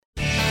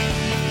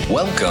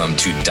Welcome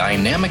to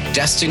Dynamic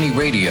Destiny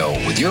Radio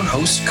with your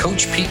host,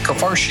 Coach Pete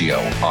Cafarcio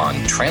on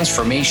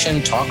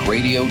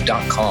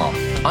TransformationTalkRadio.com.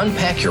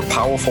 Unpack your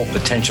powerful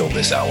potential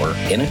this hour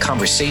in a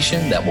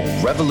conversation that will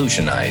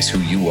revolutionize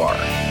who you are.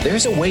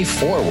 There's a way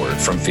forward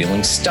from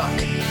feeling stuck.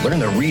 Learn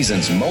the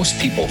reasons most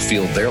people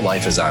feel their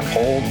life is on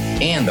hold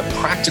and the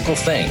practical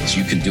things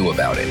you can do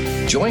about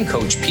it. Join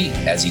Coach Pete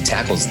as he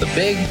tackles the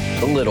big,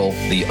 the little,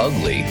 the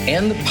ugly,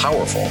 and the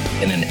powerful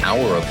in an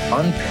hour of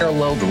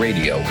unparalleled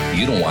radio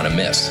you don't want to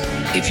miss.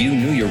 If you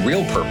knew your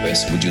real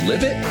purpose, would you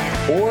live it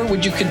or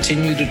would you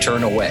continue to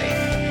turn away?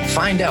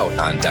 Find out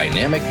on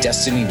Dynamic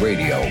Destiny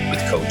Radio with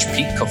Coach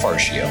Pete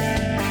Cafarcio.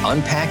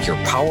 Unpack your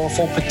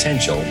powerful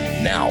potential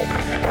now.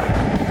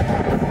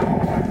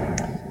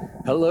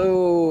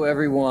 Hello,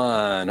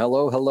 everyone.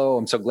 Hello.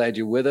 I'm so glad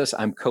you're with us.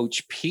 I'm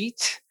Coach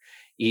Pete.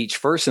 Each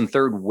first and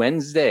third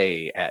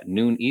Wednesday at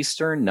noon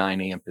Eastern,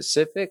 9 a.m.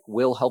 Pacific,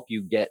 we'll help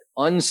you get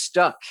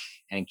unstuck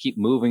and keep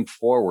moving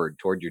forward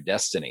toward your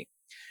destiny.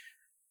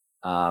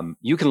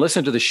 You can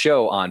listen to the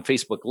show on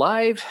Facebook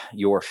Live,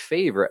 your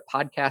favorite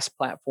podcast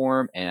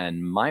platform,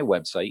 and my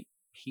website,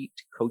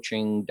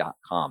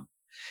 PeteCoaching.com.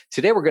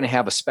 Today, we're going to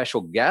have a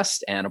special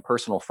guest and a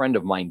personal friend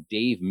of mine,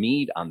 Dave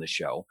Mead, on the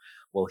show.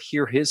 We'll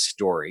hear his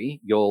story.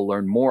 You'll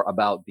learn more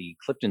about the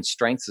Clifton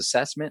Strengths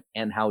Assessment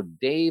and how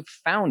Dave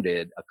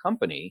founded a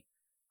company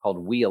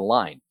called We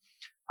Align.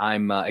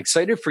 I'm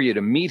excited for you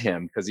to meet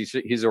him because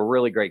he's a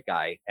really great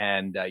guy.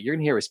 And you're going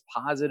to hear his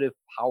positive,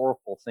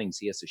 powerful things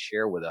he has to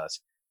share with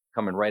us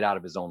coming right out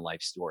of his own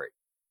life story.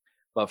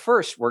 But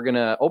first, we're going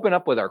to open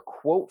up with our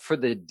quote for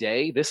the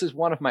day. This is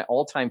one of my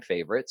all-time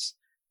favorites.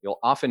 You'll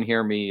often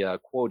hear me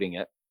quoting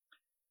it.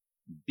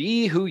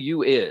 Be who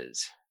you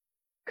is,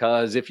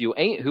 because if you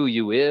ain't who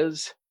you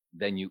is,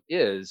 then you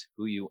is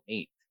who you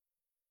ain't.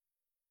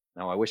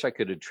 Now, I wish I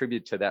could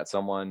attribute to that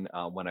someone.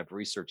 When I've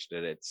researched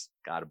it, it's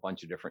got a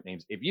bunch of different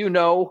names. If you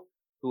know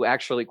who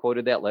actually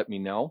quoted that, let me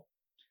know.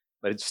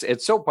 But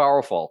it's so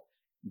powerful.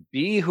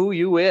 Be who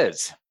you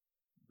is.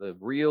 The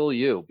real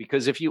you,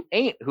 because if you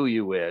ain't who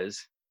you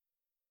is,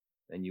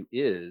 then you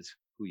is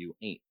who you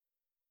ain't,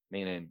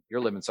 meaning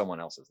you're living someone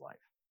else's life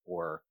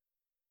or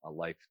a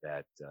life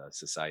that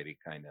society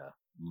kind of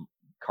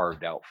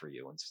carved out for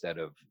you instead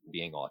of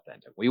being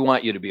authentic. We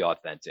want you to be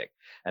authentic,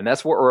 and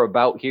that's what we're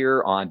about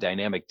here on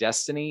Dynamic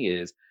Destiny,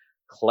 is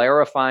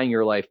clarifying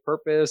your life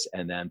purpose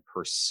and then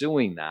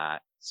pursuing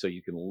that so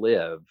you can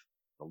live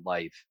the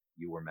life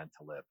you were meant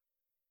to live.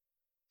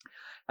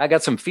 I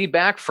got some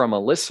feedback from a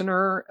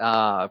listener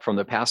from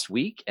the past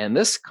week, and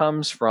this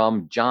comes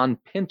from John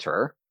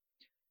Pinter.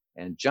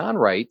 And John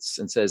writes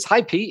and says,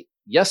 "Hi, Pete.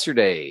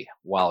 Yesterday,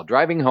 while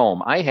driving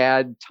home, I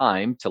had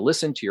time to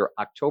listen to your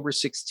October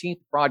 16th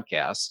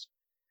broadcast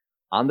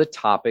on the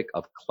topic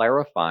of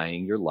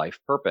clarifying your life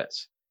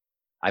purpose.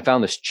 I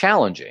found this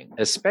challenging,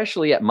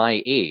 especially at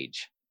my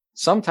age.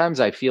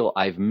 Sometimes I feel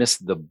I've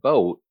missed the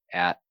boat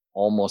at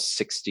almost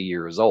 60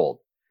 years old.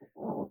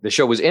 The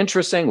show was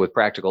interesting with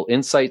practical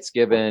insights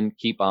given.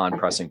 Keep on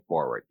pressing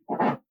forward."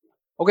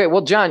 Okay,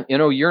 well, John,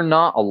 you're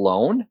not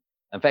alone.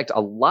 In fact, a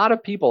lot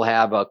of people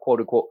have a quote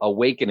unquote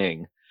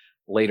awakening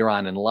later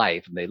on in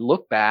life. And they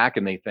look back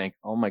and they think,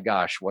 oh my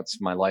gosh, what's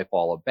my life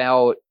all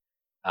about?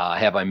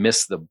 Have I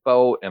missed the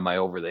boat? Am I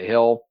over the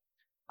hill?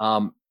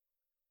 And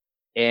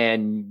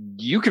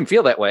you can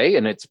feel that way.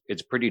 And it's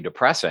pretty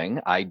depressing.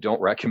 I don't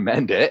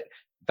recommend it.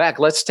 In fact,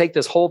 let's take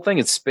this whole thing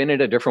and spin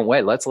it a different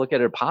way. Let's look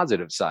at a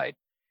positive side.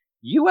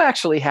 You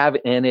actually have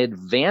an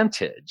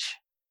advantage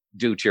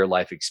due to your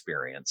life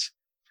experience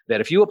that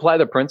if you apply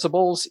the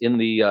principles in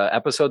the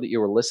episode that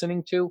you were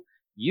listening to,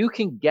 you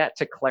can get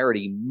to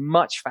clarity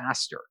much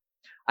faster.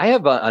 I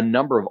have a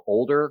number of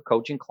older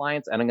coaching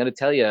clients, and I'm going to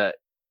tell you,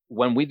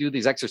 when we do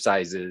these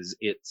exercises,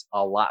 it's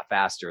a lot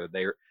faster.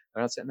 They're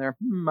not sitting there,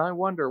 I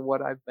wonder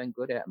what I've been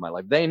good at in my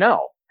life. They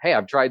know, hey,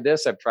 I've tried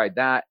this, I've tried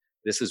that,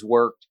 this has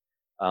worked.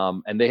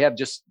 And they have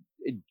just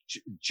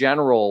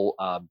general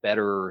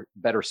better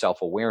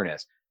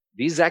self-awareness.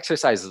 These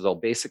exercises will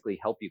basically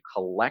help you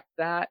collect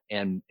that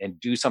and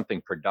do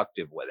something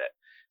productive with it.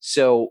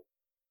 So,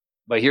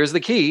 but here's the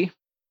key.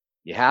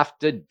 You have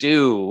to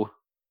do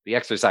the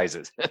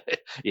exercises.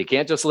 You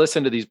can't just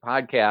listen to these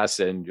podcasts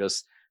and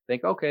just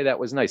think, okay, that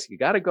was nice. You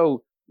got to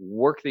go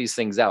work these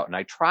things out. And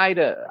I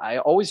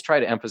always try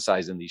to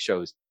emphasize in these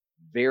shows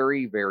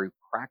very, very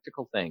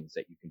practical things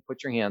that you can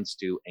put your hands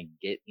to and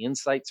get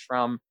insights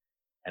from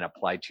and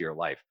apply to your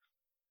life.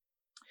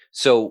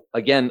 So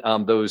again,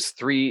 those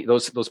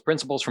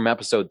principles from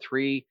episode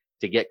 3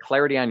 to get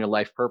clarity on your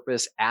life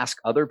purpose: ask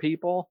other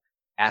people,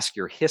 ask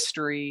your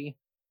history,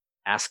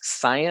 ask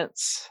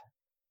science,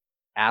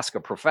 ask a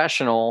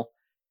professional,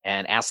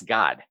 and ask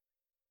God.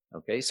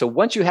 Okay. So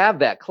once you have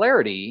that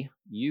clarity,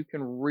 you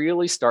can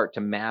really start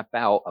to map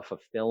out a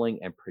fulfilling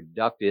and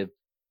productive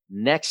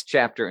next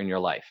chapter in your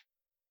life.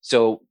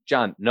 So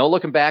John, no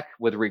looking back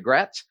with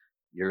regret.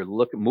 You're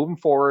moving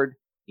forward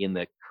in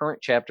the current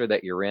chapter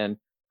that you're in,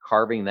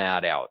 carving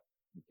that out.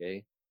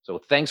 Okay. So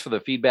thanks for the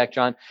feedback,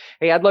 John.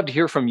 Hey, I'd love to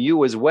hear from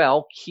you as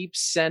well. Keep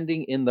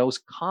sending in those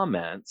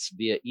comments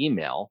via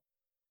email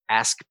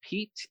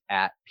askpete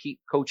at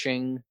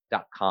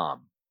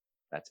petecoaching.com.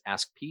 That's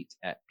askpete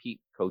at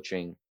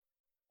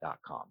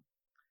petecoaching.com.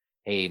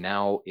 Hey,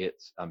 now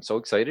I'm so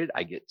excited.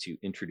 I get to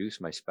introduce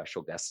my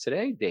special guest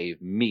today,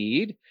 Dave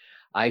Mead.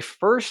 I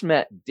first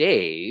met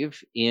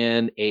Dave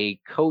in a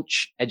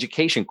coach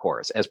education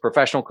course. As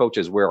professional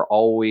coaches, we're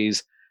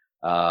always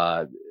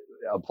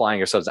applying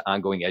ourselves to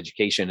ongoing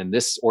education. And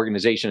this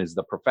organization is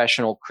the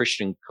Professional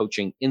Christian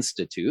Coaching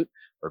Institute,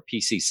 or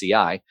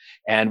PCCI.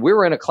 And we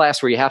were in a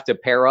class where you have to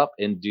pair up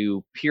and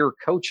do peer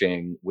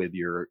coaching with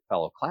your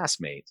fellow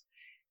classmates.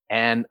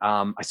 And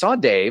I saw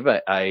Dave.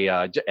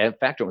 In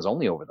fact, it was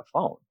only over the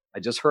phone. I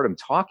just heard him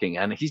talking,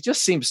 and he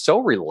just seemed so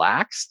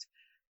relaxed.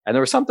 And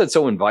there was something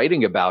so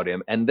inviting about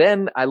him. And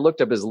then I looked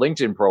up his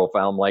LinkedIn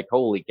profile. I'm like,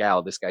 holy cow,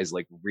 this guy's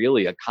like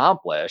really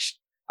accomplished.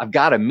 I've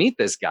got to meet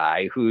this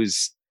guy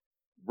who's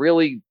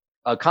really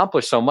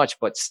accomplished so much,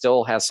 but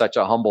still has such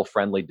a humble,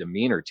 friendly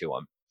demeanor to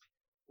him.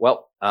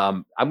 Well,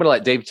 I'm going to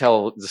let Dave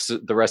tell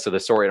the rest of the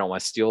story. I don't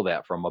want to steal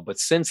that from him. But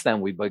since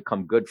then, we've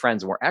become good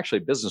friends, and we're actually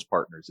business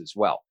partners as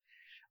well.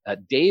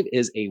 Dave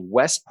is a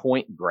West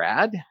Point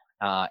grad,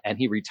 and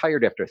he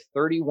retired after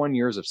 31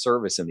 years of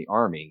service in the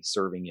Army,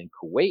 serving in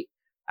Kuwait,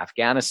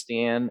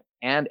 Afghanistan,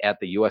 and at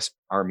the U.S.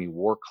 Army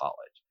War College.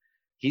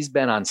 He's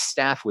been on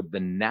staff with the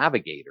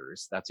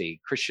Navigators, that's a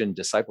Christian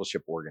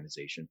discipleship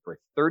organization, for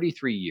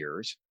 33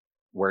 years,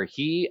 where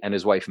he and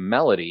his wife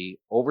Melody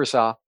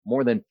oversaw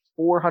more than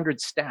 400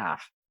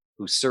 staff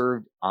who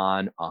served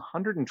on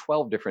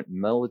 112 different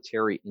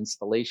military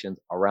installations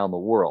around the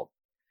world.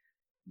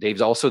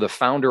 Dave's also the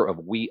founder of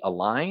We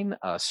Align,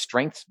 a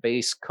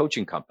strengths-based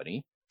coaching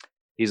company.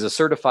 He's a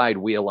certified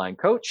We Align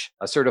coach,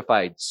 a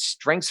certified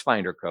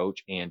StrengthsFinder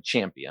coach, and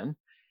champion.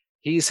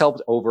 He's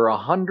helped over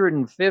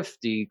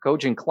 150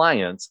 coaching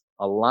clients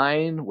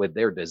align with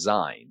their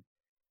design.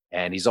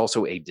 And he's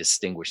also a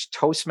distinguished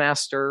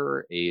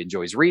Toastmaster. He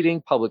enjoys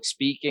reading, public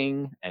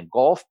speaking, and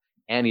golf.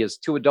 And he has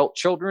 2 adult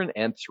children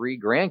and 3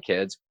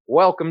 grandkids.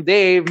 Welcome,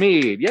 Dave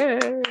Mead. Yay.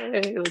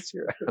 Let's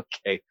hear it.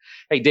 Okay.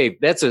 Hey, Dave,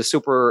 that's a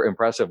super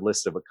impressive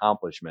list of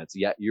accomplishments,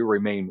 yet you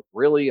remain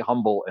really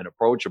humble and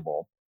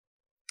approachable.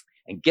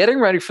 And getting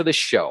ready for the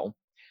show,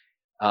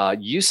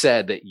 you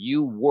said that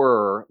you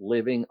were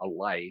living a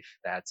life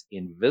that's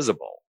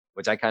invisible,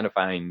 which I kind of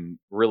find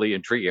really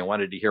intriguing. I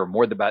wanted to hear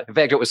more about it. In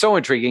fact, it was so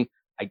intriguing,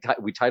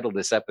 we titled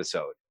this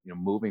episode,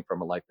 moving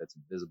from a life that's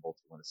invisible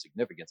to one of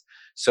significance.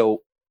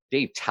 So,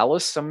 Dave, tell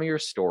us some of your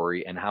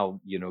story and how,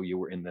 you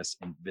were in this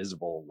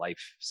invisible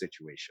life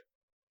situation.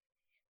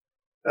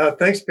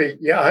 Thanks, Pete.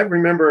 Yeah, I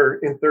remember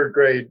in 3rd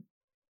grade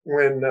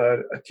when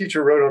a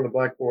teacher wrote on the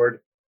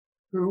blackboard,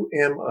 "Who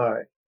am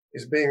I?"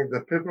 as being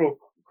the pivotal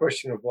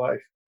question of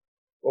life.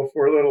 Well,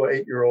 for a little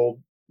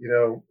 8-year-old,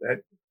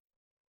 that,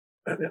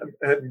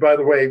 and by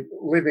the way,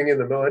 living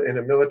in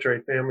a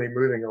military family,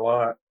 moving a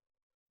lot,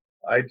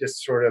 I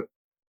just sort of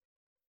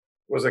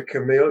was a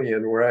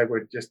chameleon where I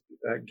would just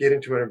get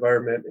into an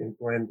environment and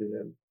blend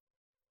in.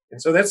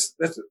 And so that's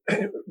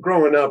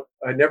growing up.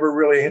 I never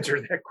really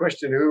answered that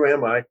question, who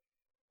am I?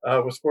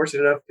 Was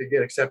fortunate enough to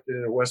get accepted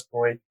into West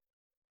Point.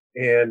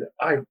 And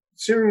I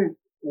soon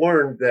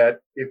learned that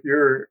if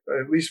you're,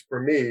 at least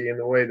for me, in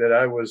the way that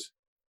I was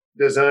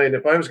designed,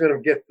 if I was going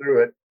to get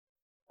through it,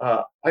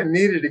 I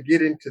needed to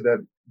get into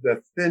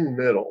the thin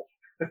middle.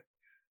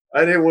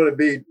 I didn't want to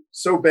be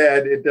so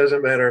bad, it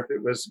doesn't matter if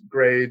it was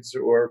grades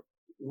or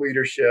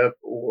leadership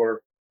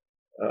or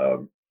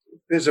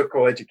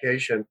physical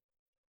education.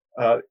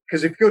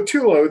 Because if you go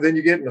too low, then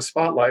you get in the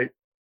spotlight.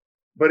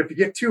 But if you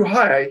get too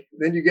high,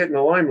 then you get in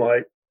the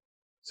limelight.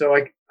 So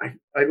I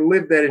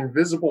lived that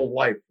invisible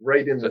life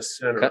right in the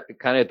center.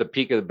 Kind of at the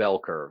peak of the bell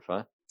curve,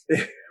 huh?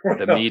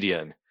 The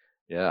median.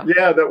 Yeah.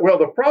 Yeah.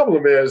 The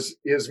problem is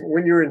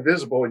when you're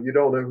invisible, you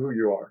don't know who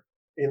you are.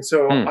 And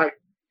so I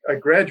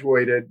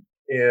graduated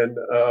and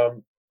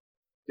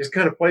just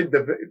kind of played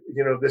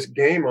this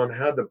game on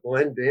how to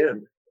blend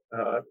in,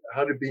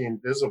 how to be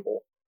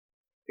invisible.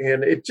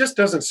 And it just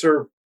doesn't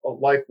serve a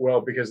life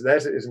well, because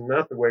that is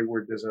not the way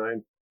we're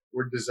designed.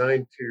 We're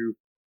designed to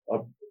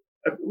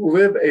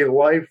live a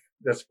life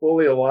that's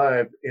fully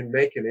alive and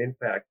make an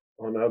impact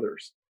on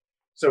others.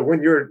 So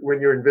when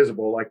you're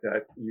invisible like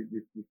that,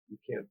 you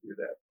can't do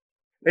that.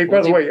 Hey,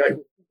 by the way,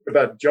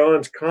 about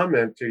John's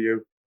comment to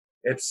you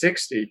at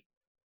 60,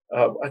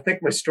 I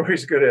think my story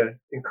is going to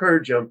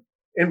encourage him.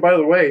 And by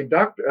the way,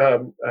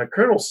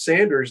 Colonel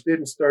Sanders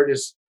didn't start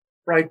his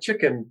fried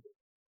chicken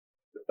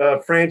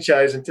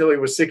franchise until he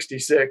was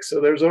 66. So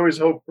there's always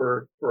hope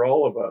for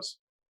all of us.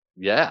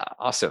 Yeah.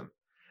 Awesome.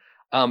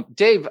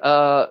 Dave,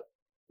 I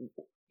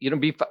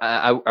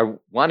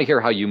want to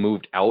hear how you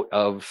moved out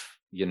of,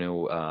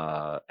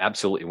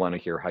 absolutely want to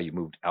hear how you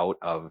moved out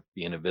of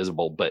being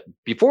invisible. But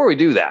before we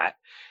do that,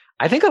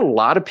 I think a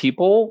lot of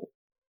people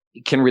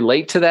can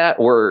relate to that,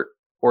 or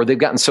they've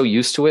gotten so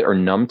used to it or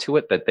numb to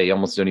it that they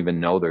almost don't even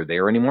know they're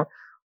there anymore.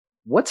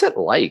 What's it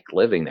like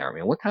living there? I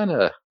mean, what's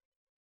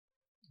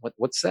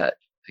that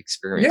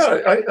experience?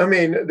 Yeah, I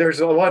mean,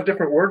 there's a lot of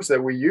different words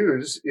that we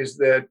use. Is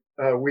that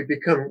we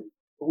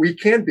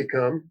can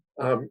become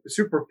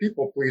super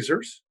people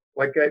pleasers.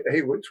 Like,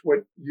 hey, what's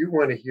what you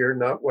want to hear,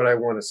 not what I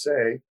want to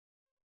say.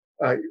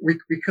 We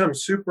become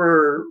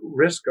super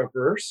risk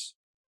averse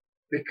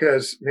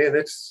because, man,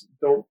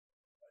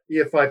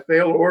 if I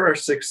fail or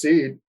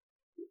succeed,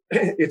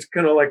 it's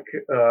kind of like,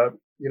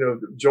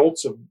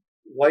 jolts of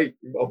light,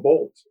 a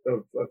bolt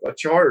of a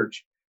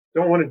charge.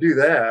 Don't want to do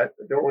that.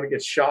 Don't want to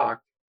get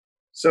shocked.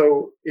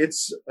 So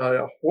it's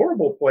a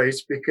horrible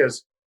place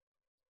because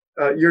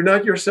you're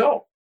not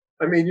yourself.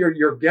 I mean,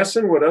 you're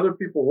guessing what other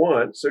people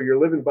want, so you're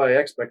living by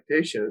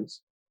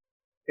expectations,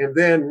 and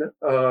then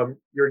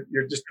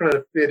you're just trying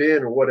to fit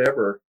in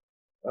whatever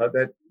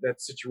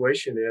that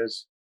situation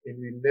is,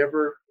 and you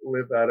never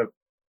live out of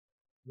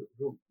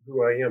who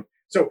I am.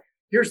 So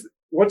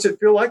what's it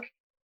feel like,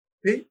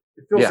 Pete?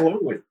 It feels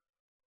lonely.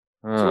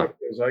 That's what it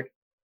feels like.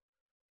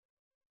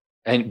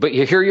 But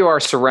here you are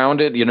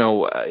surrounded,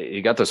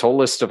 you got this whole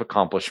list of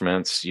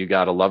accomplishments. You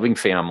got a loving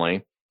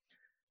family,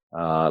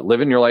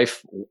 living your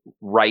life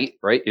right?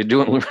 You're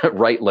doing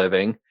right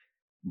living,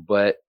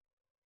 but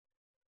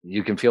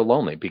you can feel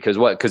lonely because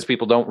what? Because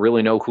people don't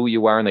really know who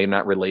you are and they're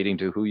not relating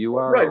to who you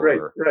are.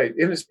 Right.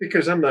 And it's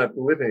because I'm not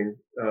living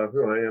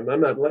who I am.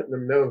 I'm not letting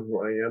them know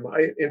who I am.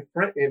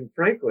 And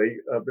frankly,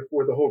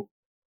 before the whole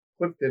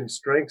Clifton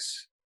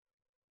Strengths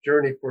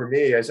journey for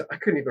me, I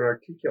couldn't even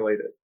articulate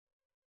it.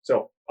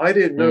 So I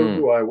didn't know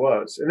who I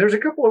was. And there's a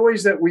couple of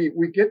ways that we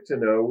get to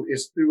know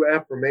is through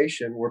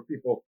affirmation, where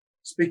people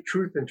speak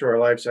truth into our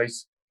lives.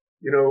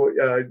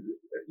 You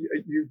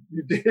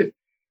did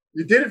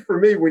it for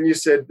me when you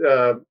said,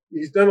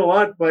 he's done a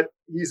lot, but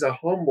he's a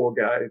humble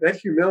guy. That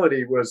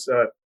humility was,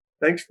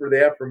 thanks for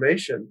the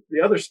affirmation.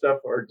 The other stuff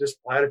are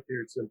just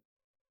platitudes and,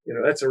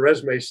 that's a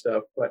resume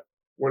stuff. But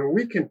when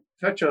we can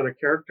touch on a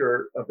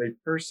character of a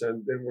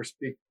person, then we're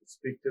speak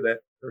to that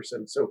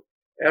person. So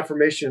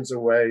affirmation's a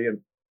way.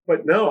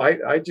 But no,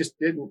 I just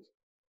didn't.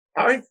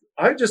 I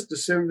just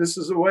assumed this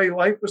is the way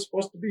life was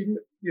supposed to be,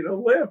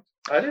 lived.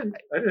 I didn't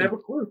have a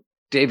clue.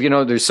 Dave,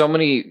 there's so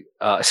many,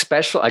 I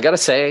got to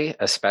say,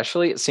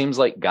 especially it seems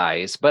like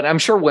guys, but I'm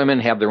sure women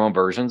have their own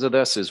versions of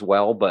this as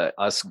well. But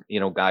us,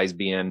 guys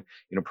being,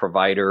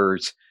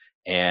 providers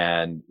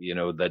and,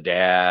 the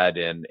dad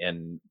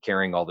and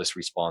carrying all this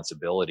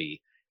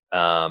responsibility.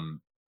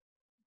 When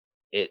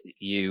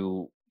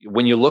you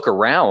look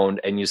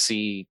around and you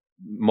see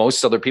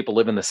most other people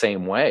living the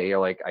same way, you're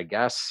like, I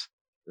guess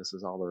this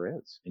is all there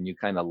is. And you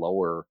kind of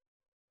lower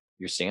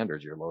your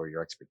standards, you lower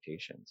your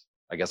expectations.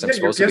 I guess I'm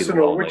supposed to be the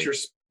lonely.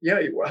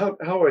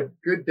 How a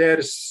good dad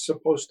is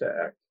supposed to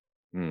act,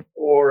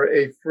 or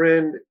a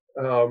friend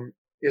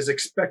is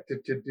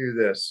expected to do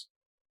this.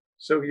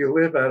 So you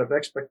live out of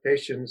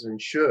expectations and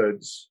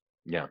shoulds,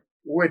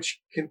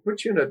 which can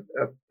put you in a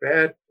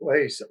bad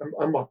place.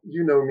 I'm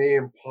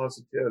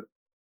positive.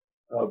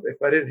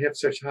 If I didn't have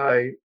such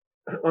high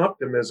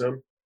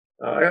optimism,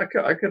 I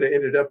could have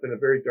ended up in a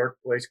very dark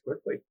place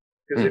quickly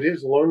because it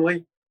is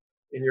lonely,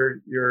 and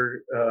you're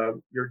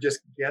just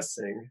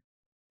guessing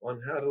on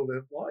how to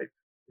live life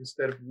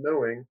instead of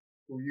knowing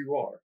who you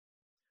are.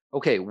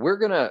 Okay, we're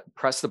going to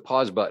press the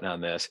pause button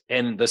on this,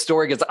 and the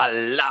story gets a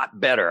lot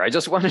better. I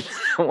just wanted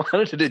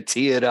to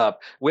tee it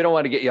up. We don't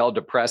want to get you all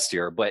depressed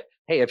here, but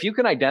hey, if you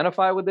can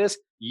identify with this,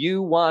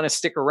 you want to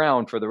stick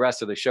around for the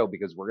rest of the show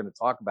because we're going to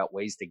talk about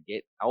ways to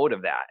get out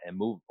of that and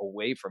move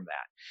away from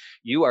that.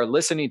 You are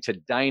listening to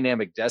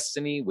Dynamic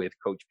Destiny with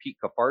Coach Pete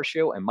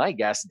Cafarcio and my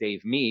guest,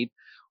 Dave Mead.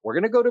 We're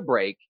going to go to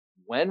break.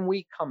 When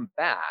we come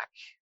back,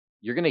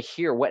 you're going to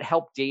hear what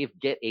helped Dave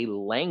get a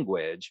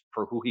language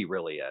for who he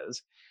really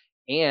is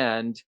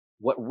and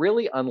what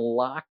really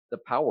unlocked the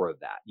power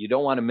of that. You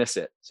don't want to miss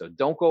it. So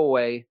don't go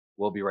away.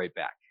 We'll be right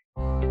back.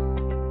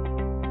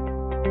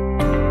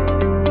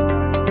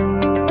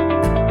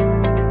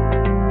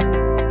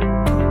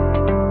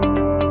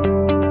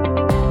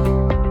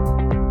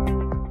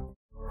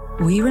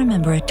 We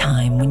remember a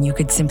time when you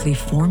could simply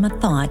form a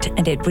thought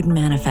and it would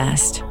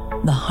manifest.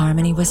 The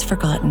harmony was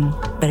forgotten,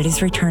 but it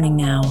is returning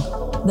now.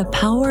 The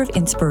Power of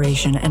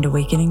Inspiration and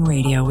Awakening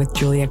Radio with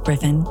Juliet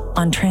Griffin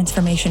on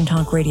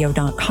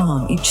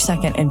TransformationTalkRadio.com each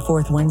second and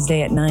fourth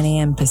Wednesday at 9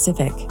 a.m.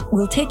 Pacific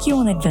will take you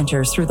on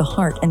adventures through the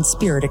heart and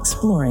spirit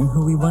exploring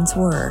who we once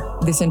were.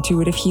 This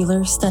intuitive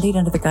healer studied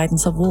under the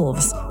guidance of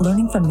wolves,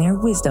 learning from their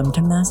wisdom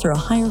to master a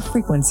higher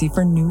frequency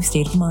for new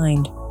state of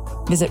mind.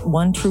 Visit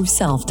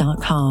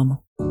OneTrueSelf.com.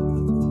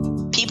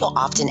 People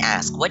often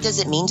ask, what does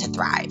it mean to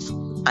thrive?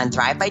 On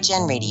Thrive by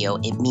Jen Radio,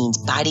 it means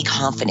body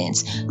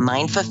confidence,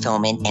 mind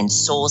fulfillment, and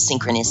soul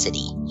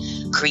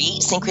synchronicity.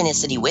 Create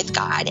synchronicity with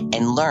God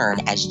and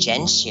learn as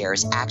Jen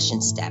shares action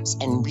steps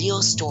and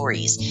real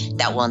stories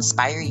that will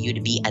inspire you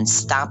to be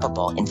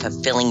unstoppable in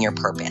fulfilling your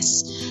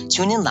purpose.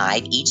 Tune in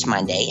live each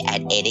Monday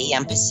at 8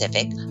 a.m.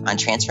 Pacific on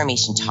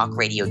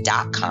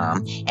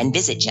TransformationTalkRadio.com and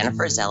visit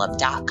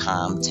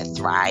JenniferZellup.com to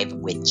thrive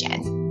with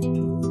Jen.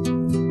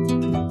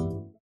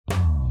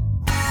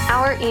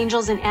 Our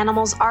angels and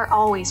animals are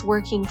always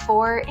working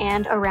for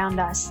and around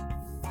us.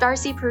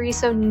 Darcy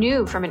Pariso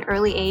knew from an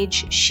early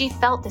age she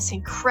felt this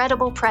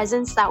incredible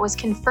presence that was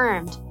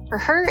confirmed for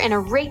her in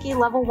a Reiki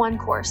Level 1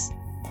 course.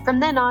 From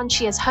then on,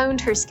 she has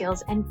honed her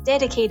skills and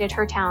dedicated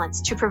her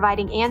talents to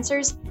providing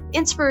answers,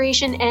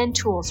 inspiration, and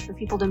tools for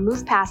people to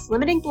move past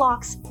limiting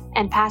blocks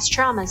and past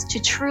traumas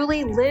to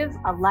truly live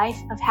a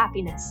life of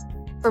happiness.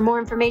 For more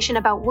information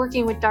about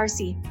working with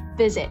Darcy,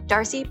 visit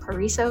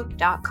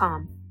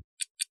darcypariso.com.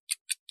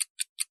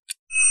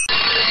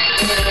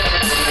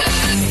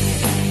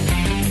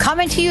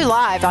 Coming to you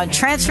live on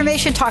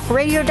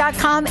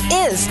TransformationTalkRadio.com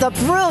is the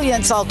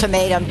Brilliance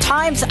Ultimatum.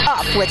 Time's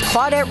Up with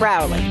Claudette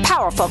Rowley.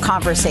 Powerful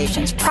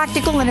conversations,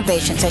 practical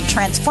innovations, and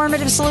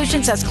transformative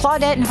solutions as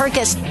Claudette and her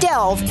guests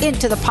delve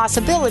into the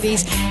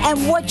possibilities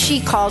and what she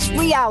calls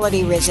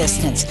reality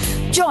resistance.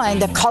 Join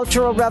the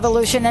cultural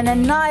revolution and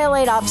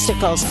annihilate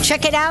obstacles.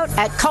 Check it out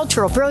at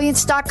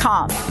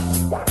culturalbrilliance.com.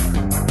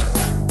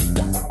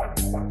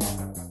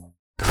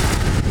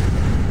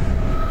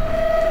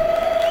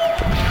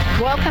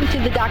 Welcome to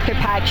the Dr.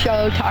 Pat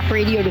Show, talk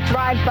radio to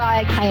thrive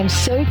by. I am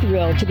so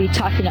thrilled to be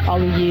talking to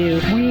all of you.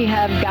 We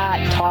have got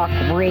talk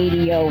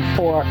radio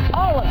for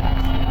all of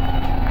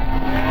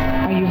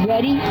us. Are you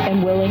ready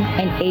and willing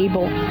and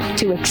able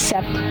to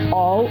accept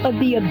all of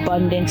the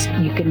abundance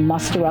you can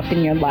muster up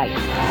in your life?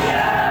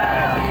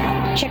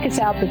 Check us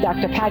out at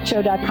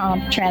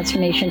drpatshow.com,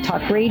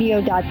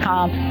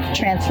 transformationtalkradio.com,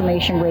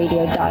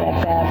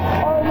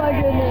 transformationradio.fm. Oh my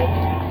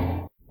goodness.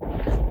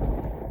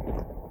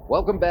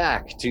 Welcome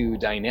back to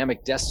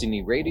Dynamic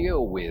Destiny Radio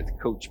with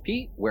Coach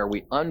Pete, where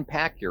we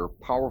unpack your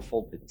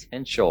powerful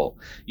potential.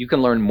 You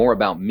can learn more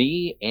about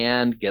me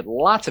and get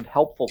lots of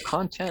helpful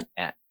content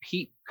at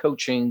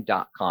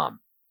petecoaching.com.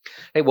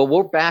 Hey, well,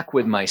 we're back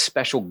with my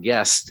special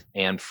guest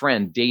and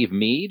friend, Dave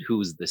Mead,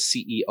 who's the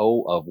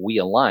CEO of We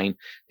Align.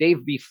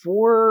 Dave,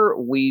 before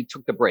we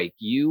took the break,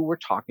 you were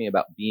talking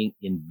about being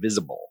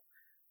invisible.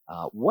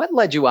 What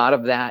led you out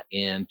of that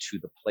and to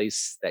the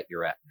place that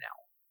you're at now?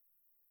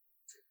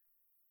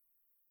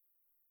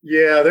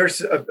 Yeah,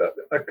 there's a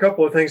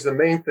couple of things. The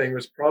main thing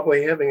was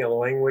probably having a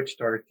language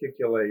to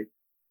articulate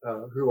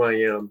who I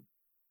am.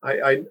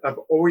 I've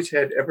always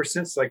had, ever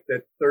since like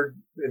that third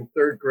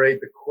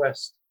grade,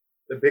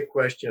 the big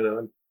question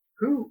on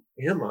who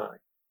am I?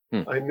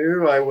 I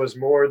knew I was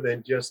more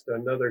than just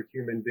another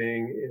human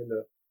being in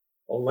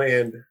a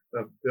land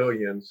of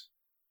billions,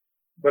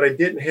 but I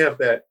didn't have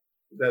that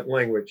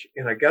language.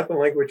 And I got the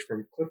language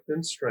from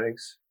Clifton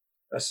Strengths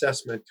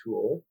assessment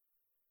tool.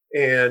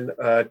 And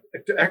I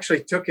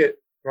actually took it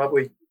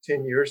probably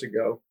 10 years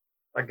ago.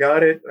 I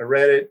got it, I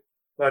read it,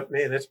 thought,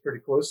 man, that's pretty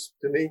close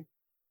to me,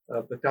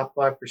 the top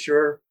 5 for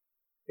sure.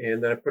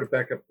 And then I put it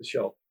back up the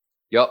shelf.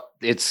 Yep.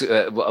 It's,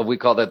 we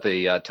call that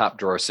the top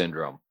drawer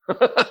syndrome.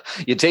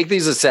 You take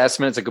these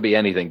assessments, it could be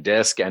anything,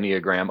 DISC,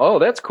 Enneagram. Oh,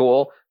 that's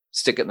cool.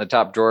 Stick it in the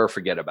top drawer,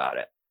 forget about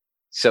it.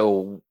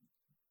 So,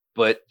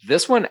 but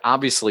this one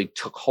obviously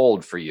took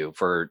hold for you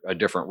for a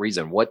different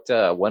reason. What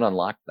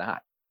unlocked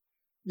that?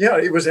 Yeah,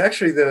 it was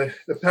actually the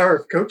power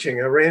of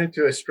coaching. I ran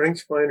into a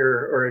strengths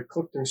finder or a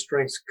Clifton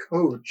Strengths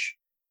coach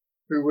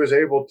who was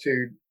able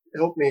to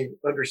help me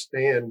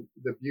understand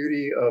the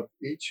beauty of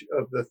each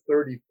of the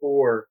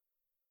 34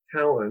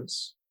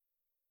 talents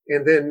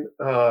and then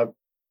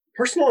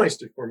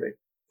personalized it for me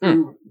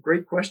through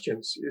great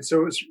questions. And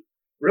so it was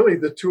really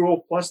the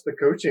tool plus the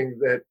coaching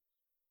that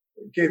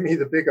gave me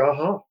the big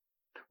aha.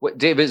 What,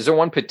 Dave, is there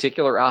one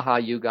particular aha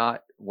you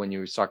got when you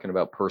were talking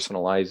about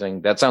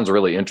personalizing? That sounds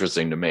really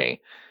interesting to me.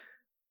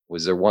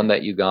 Was there one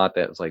that you got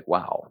that was like,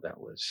 wow, that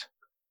was?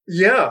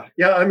 Yeah.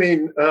 I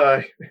mean,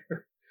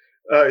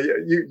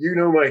 you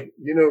know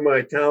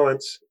my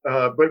talents,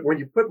 but when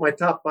you put my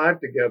top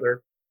 5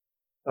 together,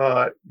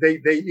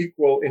 they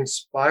equal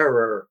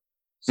inspirer.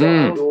 So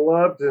I would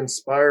love to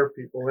inspire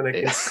people, and I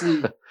can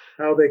see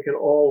how they can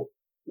all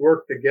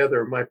work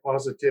together. My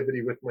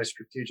positivity with my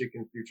strategic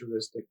and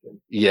futuristic.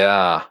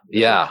 Yeah,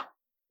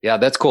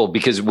 that's cool,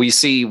 because we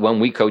see when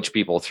we coach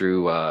people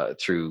through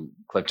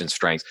Clifton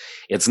Strengths,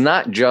 it's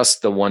not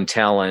just the one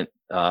talent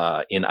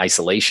in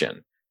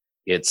isolation.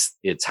 It's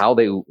how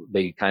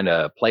they kind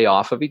of play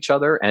off of each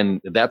other, and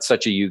that's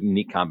such a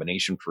unique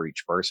combination for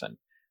each person.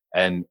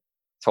 And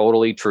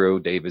totally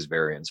true. Dave is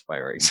very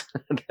inspiring.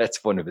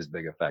 That's one of his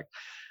big effects.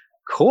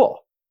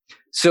 Cool.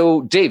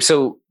 So Dave,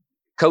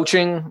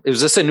 coaching, is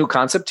this a new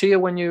concept to you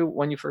when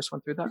you first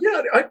went through that?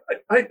 Yeah,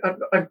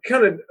 I've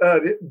kind of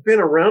been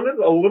around it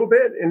a little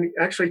bit and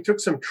actually took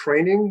some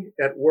training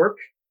at work,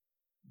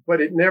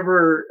 but it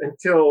never,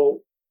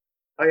 until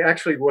I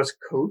actually was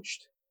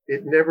coached,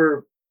 it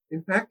never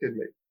impacted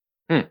me.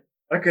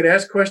 I could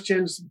ask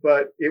questions,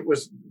 but it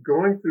was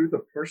going through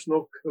the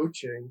personal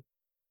coaching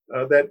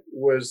that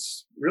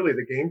was really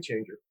the game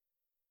changer.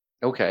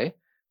 Okay.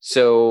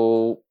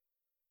 So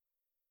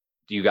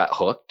you got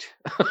hooked?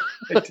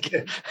 I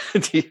did.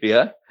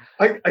 Yeah.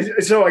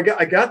 So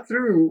I got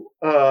through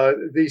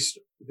these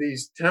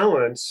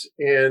talents,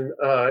 and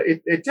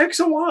it takes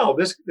a while.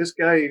 This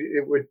guy,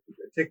 it would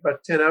take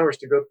about 10 hours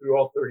to go through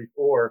all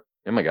 34.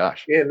 Oh my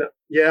gosh. And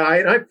yeah,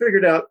 I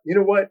figured out, you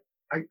know what?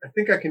 I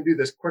think I can do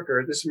this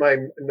quicker. This is my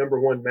number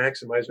one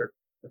maximizer.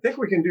 I think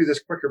we can do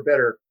this quicker,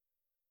 better.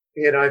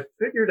 And I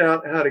figured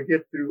out how to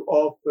get through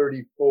all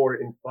 34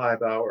 in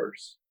 5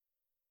 hours.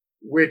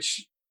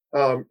 which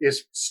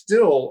is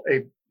still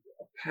a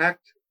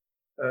packed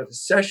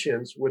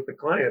sessions with the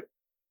client,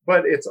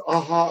 but it's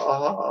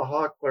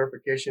aha,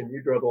 clarification.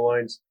 You draw the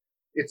lines.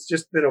 It's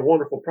just been a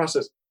wonderful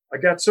process. I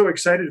got so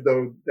excited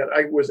though that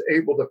I was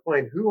able to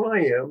find who I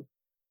am.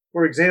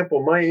 For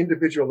example, my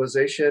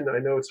individualization, I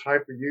know it's high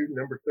for you,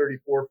 number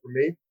 34 for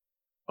me.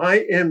 I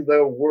am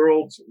the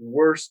world's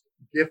worst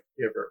gift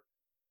giver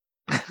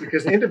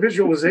because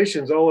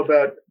individualization is all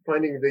about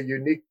finding the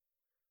unique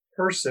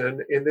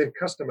person and then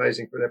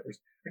customizing for that person.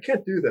 I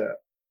can't do that.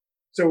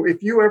 So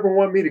if you ever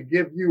want me to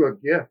give you a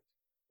gift,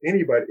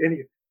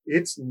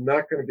 it's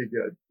not going to be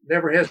good.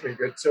 Never has been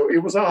good. So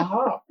it was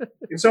aha.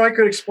 And so I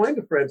could explain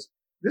to friends,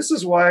 this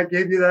is why I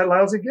gave you that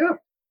lousy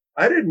gift.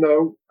 I didn't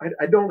know.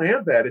 I don't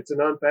have that. It's a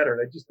non-pattern.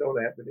 I just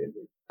don't have it in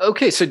me.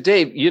 Okay. So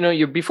Dave,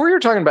 before you were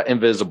talking about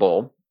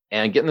invisible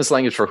and getting this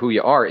language for who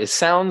you are, it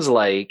sounds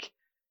like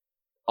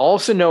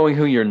also knowing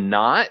who you're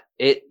not.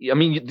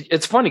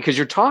 It's funny because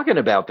you're talking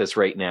about this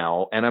right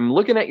now and I'm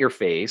looking at your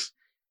face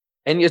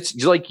and it's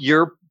like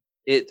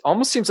it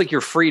almost seems like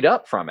you're freed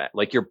up from it.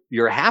 Like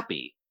you're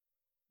happy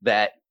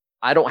that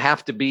I don't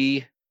have to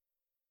be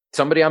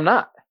somebody I'm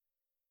not.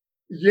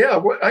 Yeah.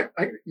 Well,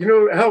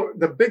 how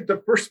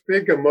the first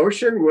big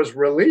emotion was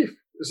relief.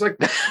 It's like,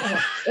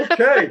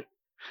 okay,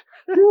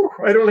 whew,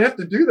 I don't have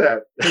to do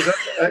that.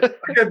 I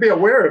got to be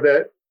aware of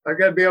it. I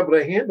got to be able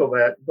to handle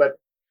that, but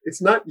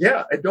it's not,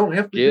 I don't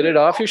have to get it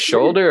off your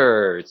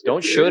shoulders.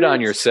 Don't should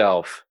on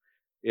yourself.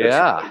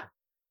 Yeah.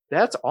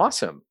 That's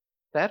awesome.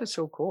 That is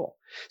so cool.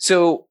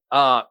 So,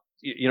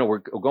 we're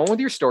going with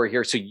your story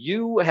here. So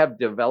you have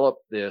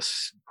developed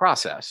this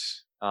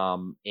process.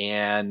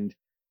 And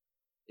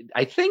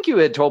I think you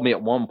had told me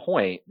at one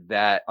point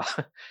that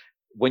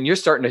when you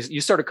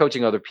started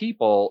coaching other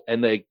people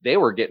and they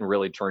were getting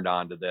really turned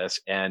on to this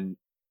and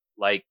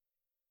like,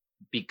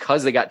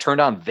 because they got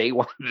turned on, they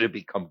wanted to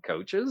become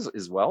coaches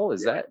as well.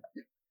 Is that?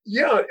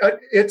 Yeah,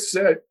 it's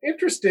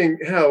interesting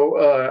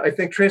how I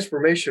think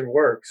transformation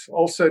works.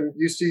 All of a sudden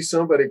you see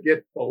somebody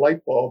get a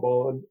light bulb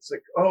on. It's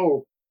like,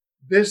 oh,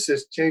 this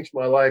has changed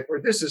my life, or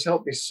this has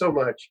helped me so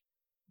much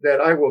that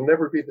I will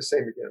never be the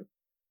same again.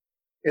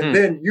 And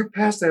then you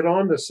pass that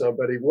on to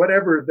somebody,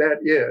 whatever that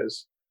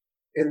is,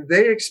 and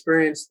they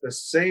experience the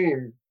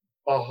same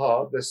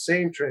aha, the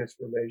same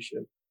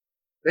transformation.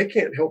 They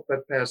can't help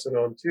but pass it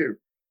on too.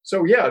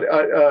 So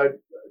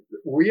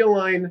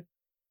WeAlign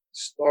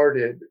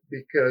started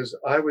because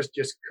I was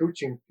just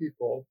coaching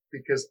people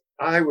because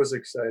I was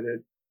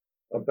excited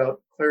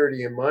about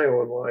clarity in my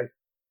own life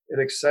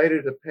and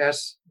excited to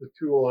pass the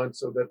tool on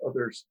so that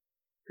others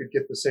could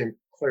get the same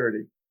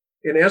clarity.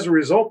 And as a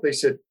result, they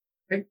said,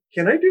 hey,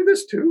 can I do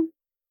this too?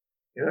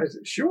 And I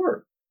said,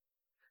 sure.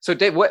 So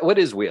Dave, what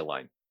is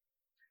WeAlign?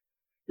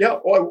 Yeah,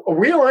 well,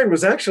 WeAlign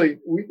was actually,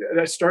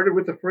 I started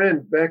with a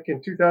friend back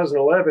in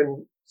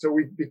 2011. So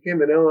we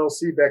became an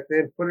LLC back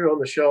then, put it on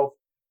the shelf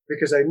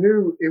because I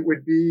knew it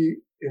would be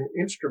an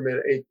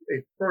instrument, a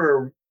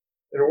firm,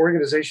 an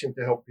organization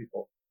to help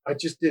people. I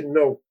just didn't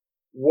know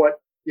what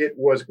it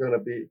was going to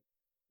be.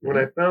 When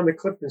I found the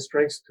Clifton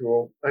Strengths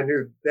tool, I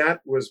knew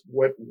that was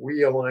what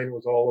WeAlign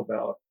was all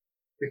about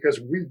because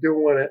we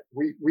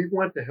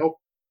want to help.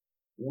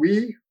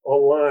 We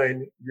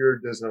align your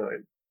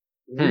design.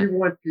 We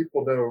want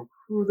people to know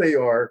who they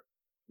are.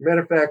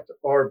 Matter of fact,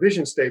 our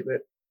vision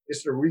statement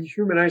is to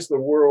rehumanize the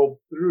world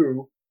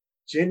through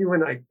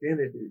genuine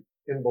identity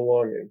and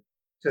belonging,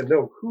 to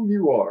know who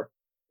you are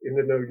and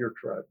to know your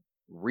tribe.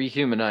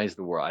 Rehumanize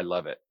the world. I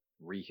love it.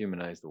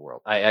 Rehumanize the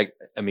world. I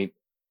mean,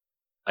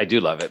 I do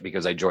love it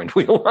because I joined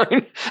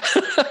WeAlign.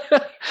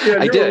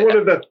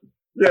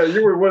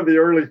 You were one of the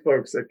early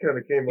folks that kind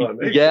of came on.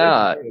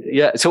 Yeah.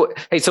 So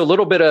a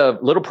little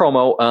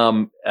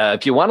promo.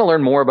 If you want to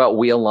learn more about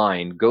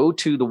WeAlign, go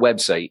to the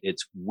website.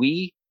 It's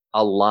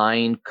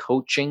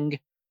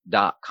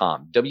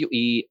WeAlignCoaching.com.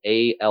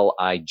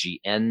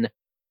 WeAlign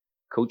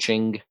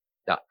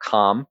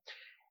coaching.com.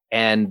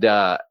 And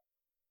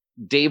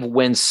Dave,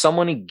 when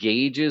someone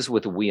engages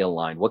with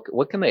WeAlign,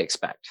 what can they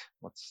expect?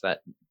 What's that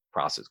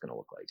process going to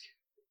look like?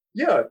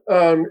 Yeah,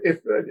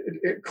 if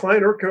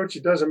client or coach,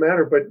 it doesn't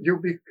matter, but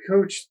you'll be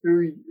coached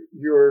through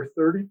your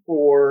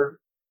 34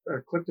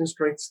 Clifton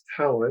Strengths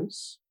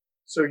talents,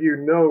 so you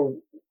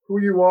know who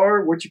you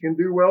are, what you can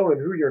do well, and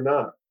who you're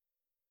not.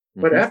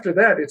 But after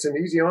that, it's an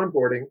easy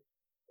onboarding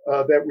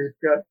that we've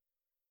got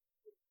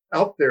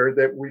out there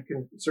that we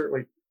can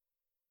certainly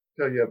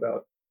tell you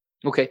about.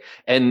 Okay.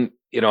 And,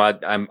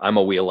 I'm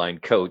a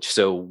WeAlign coach.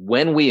 So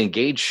when we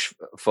engage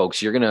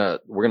folks, we're going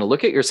to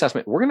look at your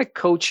assessment. We're going to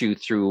coach you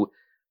through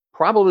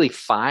probably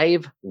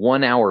 5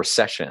 1-hour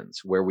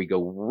sessions where we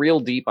go real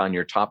deep on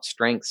your top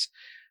strengths,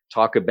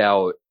 talk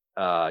about,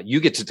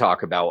 you get to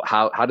talk about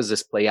how does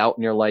this play out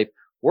in your life.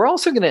 We're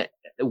also going to,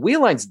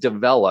 WeAlign's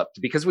developed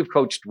because we've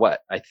coached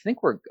I think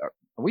are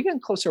we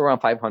getting close to around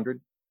 500?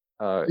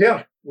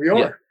 Yeah, we are.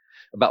 Yeah,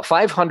 about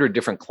 500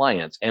 different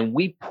clients, and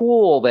we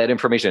pool that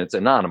information. It's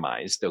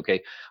anonymized,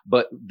 okay?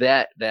 But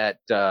that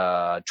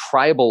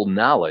tribal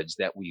knowledge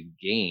that we've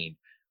gained,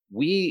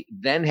 We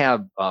then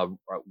have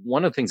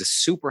one of the things that's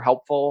super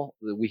helpful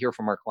that we hear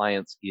from our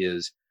clients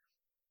is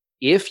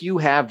if you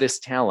have this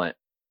talent,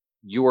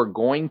 you are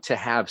going to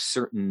have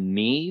certain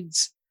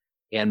needs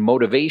and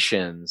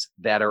motivations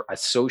that are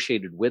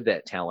associated with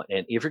that talent.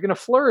 And if you're going to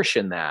flourish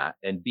in that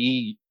and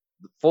be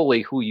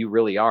fully who you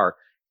really are,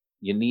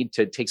 you need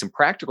to take some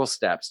practical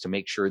steps to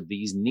make sure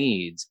these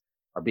needs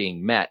are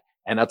being met.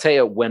 And I'll tell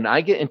you, when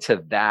I get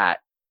into that,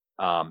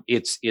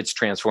 it's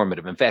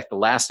transformative. In fact, the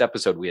last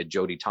episode we had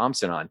Jody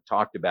Thompson on,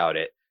 talked about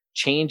it,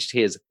 changed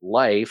his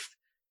life,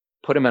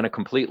 put him on a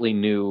completely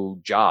new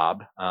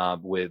job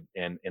with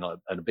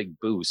a big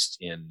boost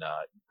in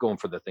going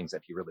for the things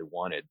that he really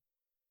wanted.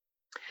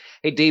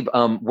 Hey, Dave,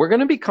 we're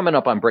going to be coming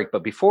up on break,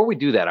 but before we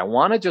do that, I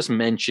want to just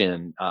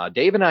mention,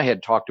 Dave and I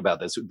had talked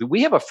about this.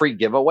 We have a free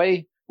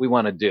giveaway we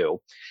want to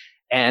do,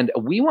 and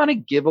we want to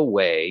give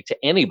away to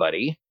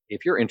anybody,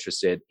 if you're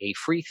interested, a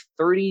free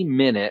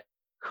 30-minute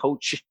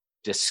coach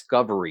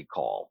discovery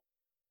call.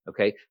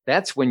 Okay.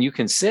 That's when you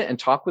can sit and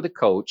talk with a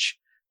coach,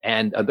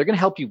 and they're going to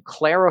help you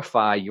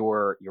clarify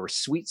your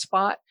sweet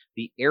spot,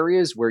 the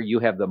areas where you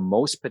have the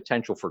most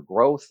potential for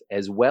growth,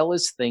 as well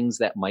as things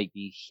that might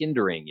be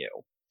hindering you.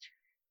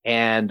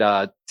 And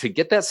to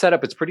get that set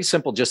up, it's pretty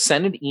simple. Just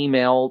send an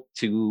email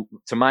to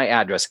my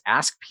address,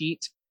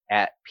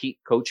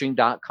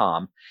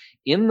 askpete@petecoaching.com.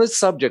 In the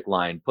subject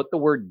line, put the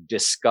word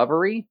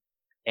discovery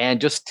and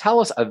just tell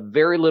us a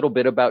very little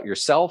bit about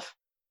yourself.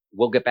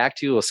 We'll get back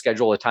to you. We'll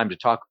schedule a time to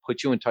talk,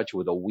 put you in touch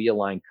with a We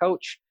Align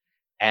coach.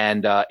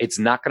 And it's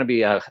not going to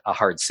be a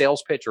hard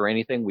sales pitch or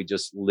anything. We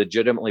just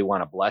legitimately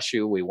want to bless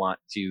you. We want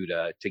you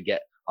to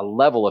get a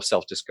level of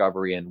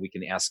self-discovery, and we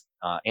can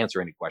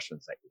answer any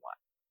questions that you want.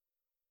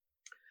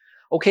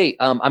 Okay,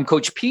 I'm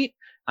Coach Pete.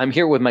 I'm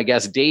here with my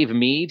guest, Dave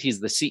Mead. He's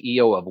the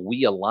CEO of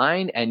We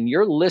Align, and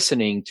you're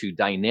listening to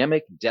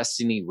Dynamic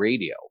Destiny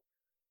Radio.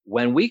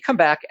 When we come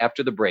back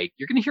after the break,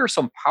 you're going to hear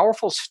some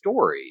powerful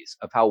stories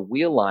of how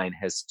We Align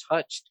has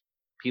touched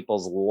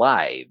people's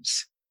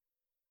lives.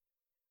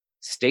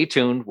 Stay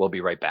tuned. We'll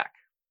be right back.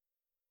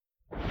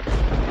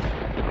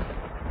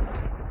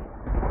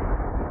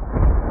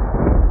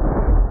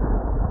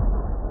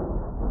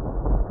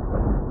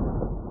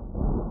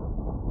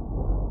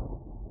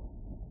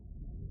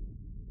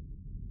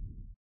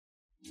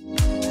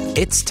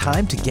 It's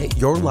time to get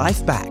your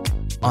life back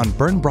on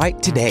Burn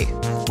Bright Today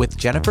with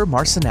Jennifer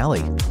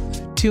Marcinelli.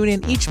 Tune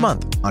in each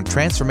month on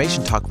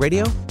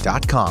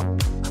TransformationTalkRadio.com.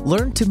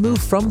 Learn to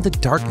move from the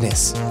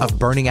darkness of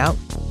burning out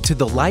to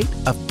the light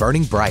of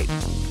burning bright.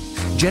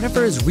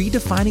 Jennifer is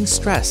redefining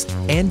stress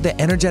and the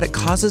energetic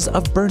causes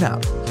of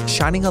burnout,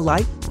 shining a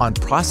light on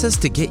process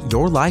to get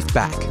your life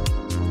back.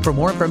 For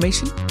more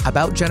information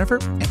about Jennifer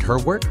and her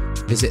work,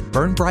 visit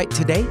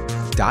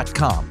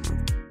burnbrighttoday.com.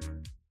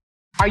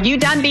 Are you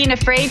done being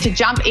afraid to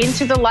jump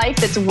into the life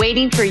that's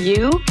waiting for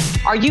you?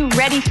 Are you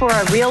ready for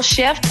a real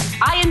shift?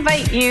 I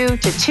invite you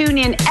to tune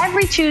in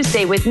every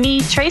Tuesday with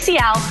me, Tracy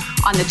L.,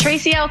 on the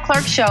Tracy L.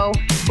 Clark Show,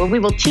 where we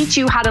will teach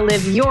you how to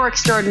live your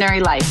extraordinary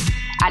life.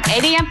 At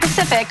 8 a.m.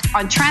 Pacific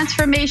on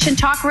Transformation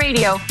Talk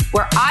Radio,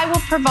 where I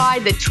will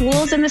provide the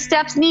tools and the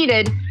steps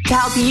needed to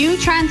help you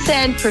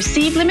transcend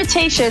perceived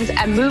limitations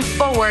and move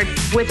forward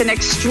with an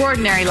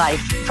extraordinary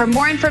life. For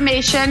more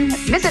information,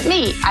 visit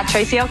me at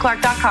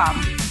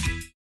tracylclark.com.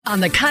 On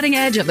the cutting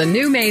edge of the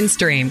new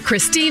mainstream,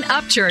 Christine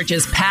Upchurch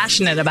is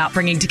passionate about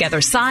bringing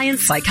together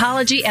science,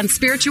 psychology, and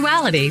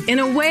spirituality in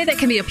a way that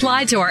can be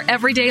applied to our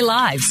everyday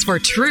lives for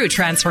true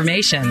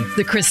transformation.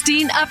 The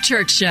Christine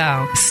Upchurch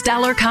Show,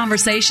 stellar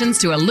conversations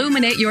to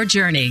illuminate your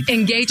journey,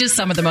 engages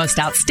some of the most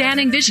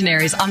outstanding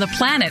visionaries on the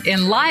planet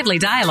in lively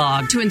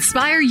dialogue to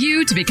inspire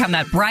you to become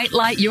that bright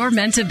light you're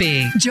meant to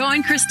be.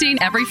 Join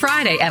Christine every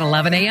Friday at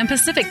 11 a.m.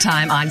 Pacific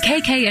Time on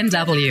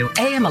KKNW,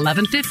 AM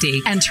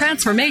 1150, and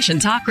Transformation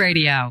Talk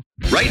Radio.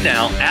 Right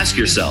now, ask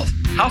yourself,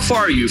 how far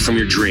are you from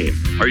your dream?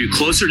 Are you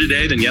closer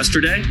today than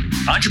yesterday?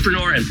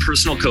 Entrepreneur and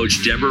personal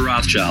coach Deborah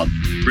Rothschild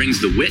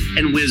brings the wit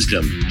and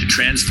wisdom to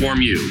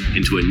transform you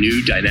into a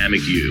new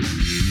dynamic you.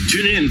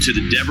 Tune in to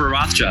the Deborah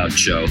Rothschild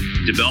Show,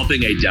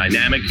 Developing a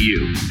Dynamic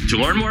You. To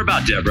learn more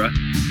about Deborah,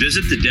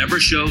 visit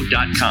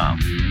thedeborahshow.com.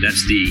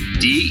 That's the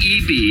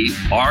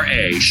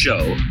DEBRA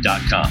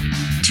show.com.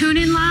 Tune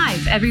in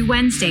live every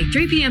Wednesday,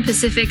 3 p.m.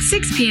 Pacific,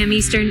 6 p.m.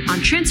 Eastern on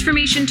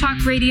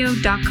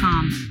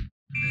TransformationTalkRadio.com.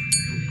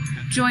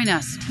 Join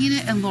us,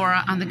 Tina and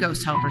Laura, on The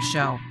Ghost Helper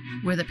Show,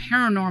 where the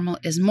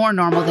paranormal is more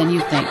normal than you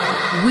think.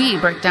 We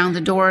break down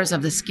the doors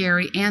of the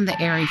scary and the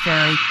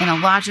airy-fairy in a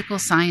logical,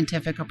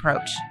 scientific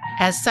approach.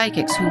 As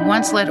psychics who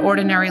once led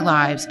ordinary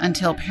lives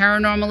until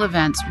paranormal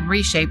events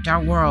reshaped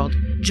our world.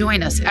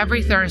 Join us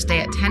every Thursday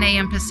at 10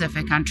 a.m.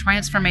 Pacific on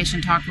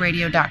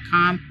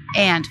TransformationTalkRadio.com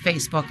and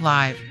Facebook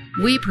Live.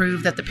 We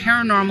prove that the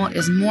paranormal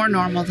is more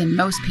normal than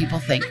most people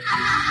think.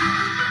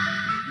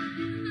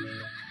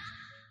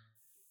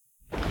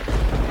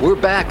 We're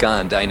back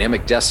on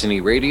Dynamic Destiny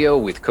Radio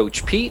with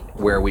Coach Pete,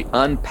 where we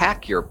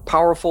unpack your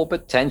powerful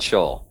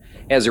potential.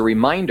 As a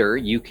reminder,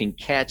 you can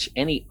catch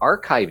any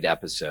archived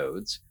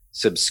episodes,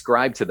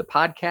 subscribe to the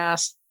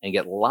podcast, and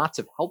get lots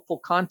of helpful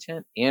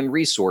content and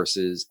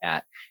resources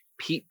at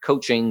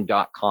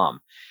petecoaching.com.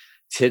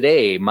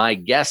 Today, my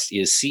guest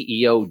is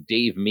CEO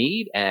Dave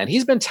Mead, and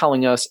he's been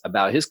telling us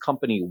about his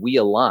company, We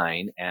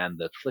Align, and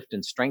the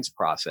Clifton Strengths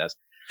process.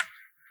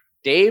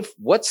 Dave,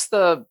 what's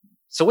the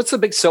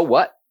big so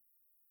what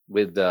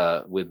with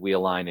We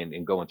Align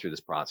and going through this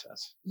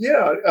process?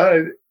 Yeah,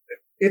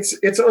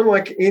 it's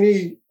unlike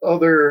any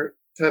other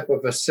type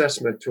of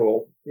assessment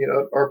tool. You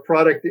know, our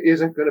product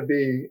isn't going to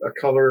be a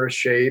color, a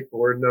shape,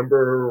 or a number,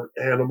 or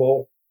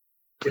animal.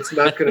 It's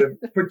not going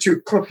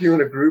to clump you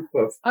in a group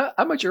of.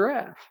 I'm a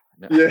giraffe.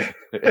 No. Yeah.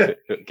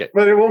 Okay.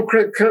 But it won't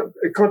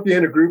clump you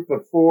in a group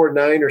of 4,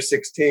 9, or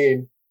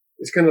 16.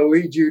 It's going to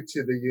lead you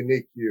to the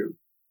unique you.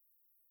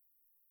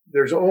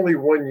 There's only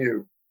one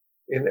you.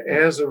 And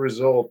as a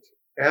result,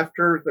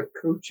 after the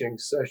coaching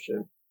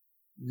session,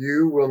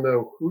 you will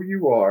know who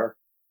you are,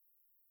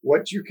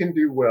 what you can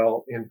do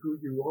well, and who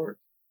you aren't.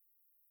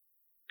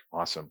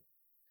 Awesome.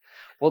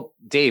 Well,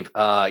 Dave,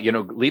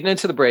 leading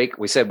into the break,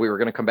 we said we were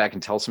going to come back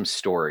and tell some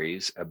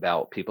stories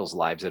about people's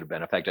lives that have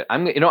been affected.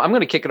 I'm going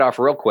to kick it off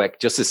real quick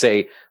just to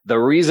say the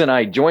reason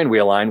I joined We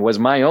Align was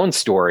my own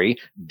story.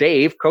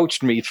 Dave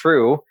coached me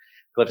through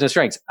Clifton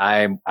Strengths.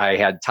 I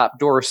had top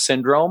door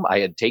syndrome. I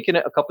had taken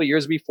it a couple of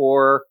years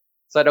before.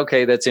 Said,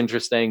 okay, that's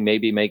interesting.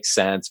 Maybe makes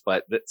sense.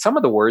 But some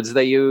of the words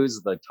they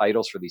use, the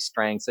titles for these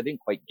strengths, I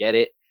didn't quite get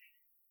it.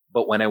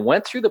 But when I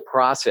went through the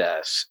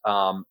process,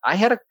 I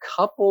had a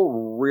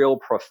couple real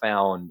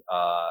profound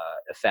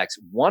effects.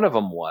 One of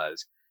them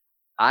was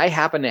I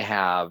happen to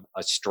have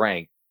a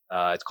strength.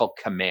 It's called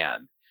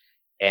command.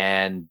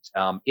 And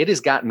it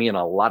has gotten me in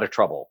a lot of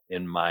trouble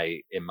in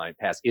my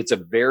past. It's a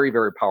very,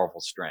 very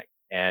powerful strength.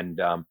 And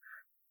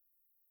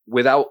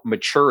without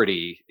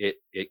maturity,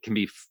 it can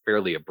be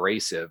fairly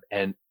abrasive.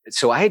 And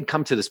so I had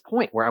come to this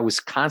point where I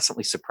was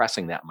constantly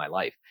suppressing that in my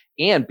life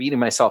and beating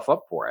myself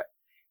up for it.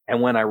 And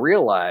when I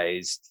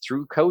realized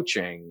through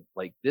coaching,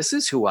 like, this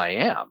is who I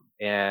am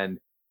and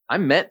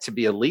I'm meant to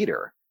be a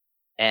leader,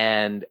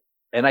 and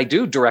I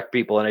do direct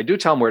people and I do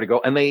tell them where to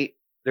go, and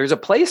there's a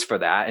place for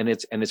that. And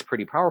it's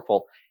pretty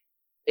powerful.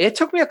 It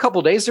took me a couple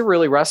of days to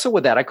really wrestle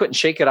with that. I couldn't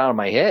shake it out of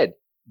my head,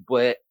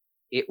 but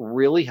it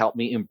really helped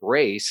me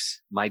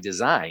embrace my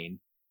design.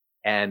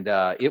 And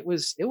it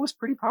was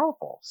pretty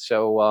powerful.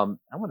 So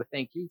I want to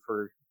thank you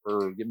for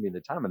giving me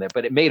the time on that,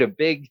 but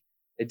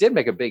it did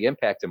make a big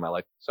impact in my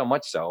life, so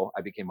much so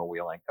I became a We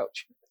Align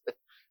coach.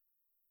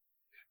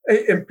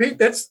 And Pete,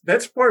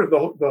 that's part of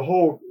the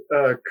whole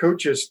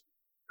coaches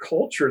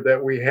culture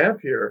that we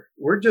have here.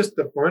 We're just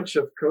a bunch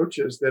of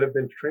coaches that have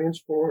been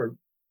transformed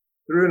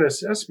through an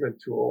assessment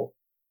tool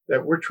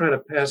that we're trying to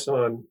pass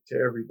on to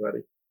everybody.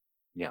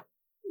 Yeah.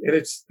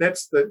 And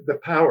that's the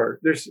power.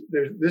 This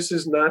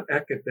is not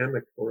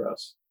academic for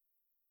us.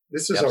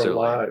 This is Absolutely.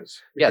 Our lives.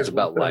 Yeah, it's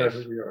about life.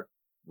 Who we are.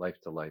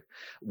 Life to life.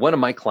 One of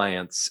my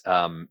clients,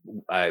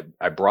 I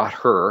brought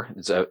her.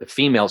 It's a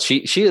female.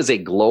 She is a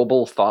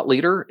global thought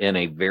leader in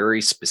a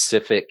very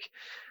specific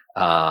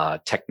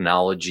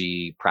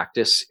technology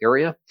practice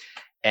area,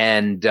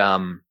 and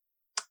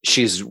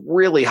she's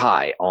really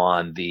high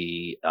on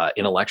the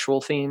intellectual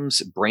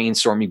themes,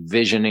 brainstorming,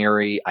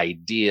 visionary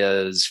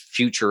ideas,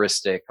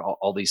 futuristic,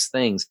 all these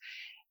things.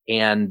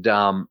 And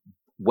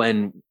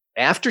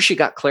after she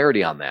got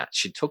clarity on that,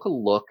 she took a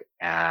look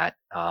at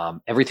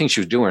everything she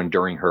was doing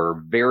during her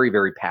very,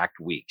 very packed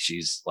week.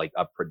 She's like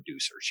a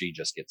producer. She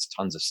just gets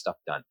tons of stuff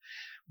done,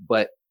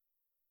 but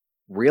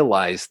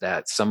realized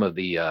that some of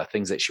the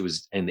things that she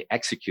was in the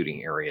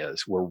executing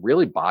areas were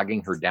really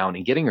bogging her down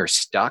and getting her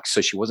stuck.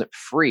 So she wasn't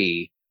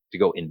free to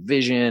go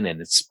envision and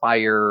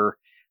inspire.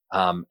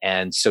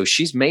 And so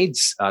she's made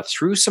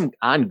through some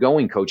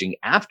ongoing coaching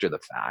after the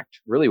fact,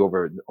 really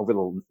over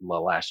the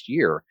last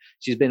year,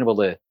 she's been able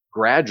to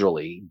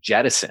gradually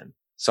jettison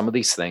some of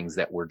these things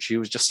she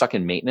was just stuck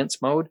in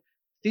maintenance mode.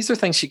 These are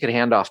things she could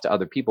hand off to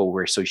other people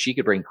so she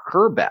could bring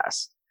her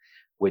best,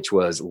 which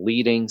was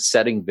leading,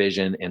 setting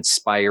vision,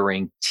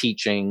 inspiring,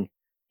 teaching,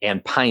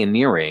 and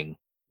pioneering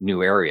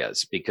new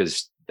areas,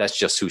 because that's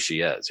just who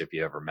she is. If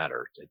you ever met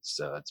her, it's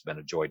been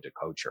a joy to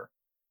coach her.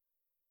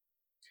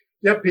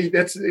 Yeah, Pete,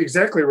 that's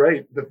exactly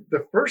right.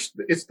 The first,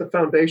 it's the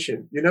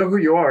foundation. You know who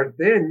you are,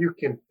 then you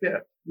can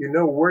fit. You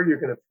know where you're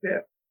going to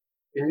fit,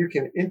 and you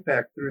can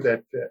impact through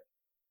that fit.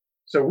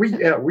 So we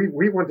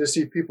want to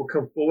see people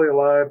come fully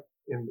alive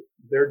in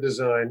their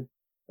design,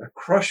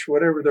 crush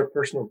whatever their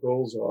personal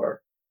goals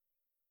are,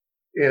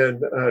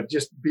 and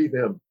just be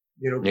them.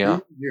 Be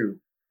you,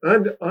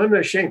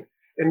 unashamed.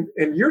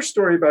 And your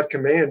story about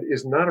command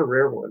is not a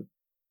rare one.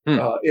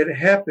 It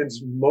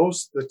happens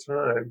most of the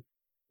time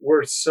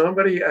where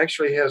somebody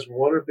actually has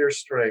one of their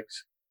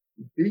strengths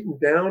beaten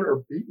down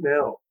or beaten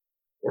out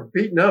or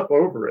beaten up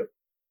over it.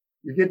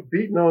 You get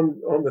beaten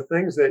on the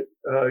things that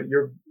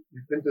you've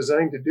been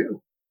designed to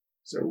do.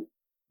 So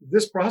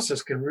this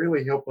process can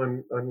really help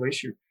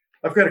unleash you.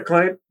 I've got a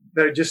client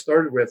that I just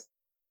started with.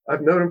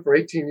 I've known him for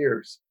 18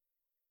 years.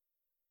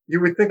 You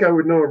would think I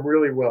would know him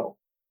really well.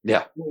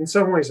 Yeah. In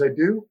some ways I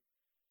do.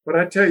 But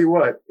I tell you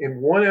what,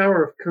 in 1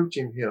 hour of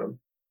coaching him,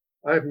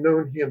 I've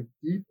known him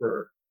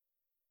deeper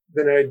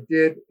than I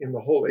did in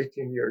the whole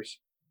 18 years.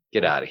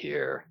 Get out of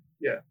here.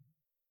 Yeah.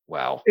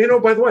 Wow.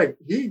 By the way,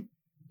 he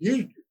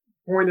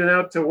pointed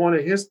out to one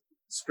of his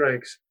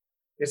strengths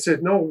and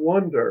said, no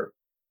wonder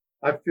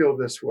I feel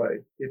this way.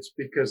 It's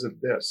because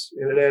of this.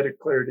 And it added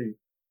clarity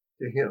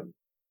to him.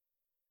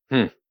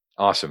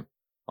 Awesome.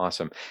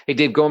 Hey,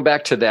 Dave, going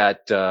back to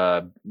that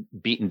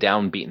beaten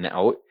down, beaten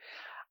out,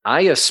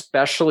 I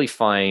especially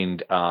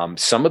find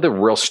some of the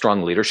real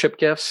strong leadership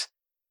gifts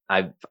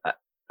I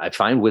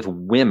find with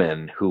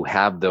women who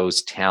have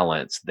those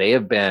talents, they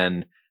have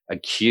been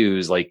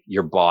accused like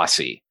you're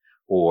bossy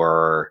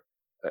or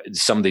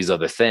some of these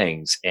other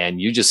things.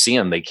 And you just see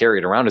them, they carry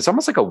it around. It's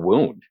almost like a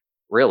wound,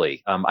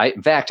 really.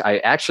 In fact, I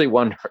actually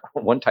one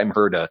time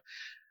heard a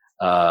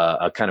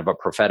kind of a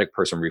prophetic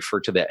person refer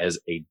to that as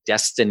a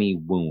destiny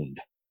wound.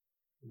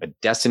 A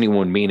destiny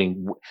wound,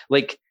 meaning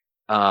like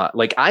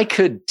I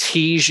could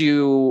tease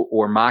you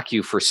or mock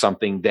you for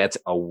something that's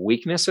a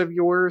weakness of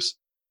yours.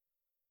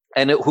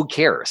 And who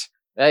cares?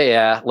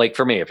 Yeah, like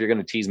for me, if you're going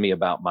to tease me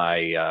about my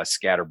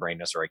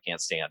scatterbrainness or I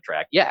can't stay on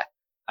track, yeah,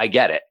 I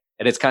get it.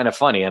 And it's kind of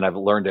funny and I've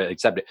learned to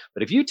accept it.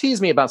 But if you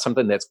tease me about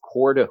something that's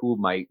core to who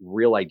my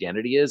real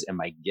identity is and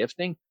my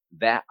gifting,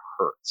 that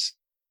hurts.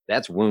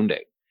 That's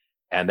wounding.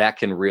 And that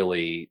can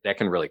really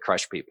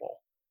crush people.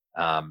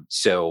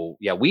 So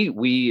yeah,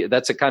 we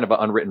that's a kind of an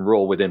unwritten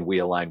rule within We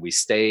Align. We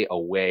stay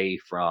away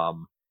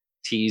from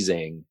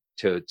teasing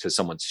to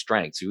someone's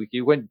strengths.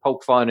 You wouldn't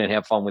poke fun and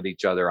have fun with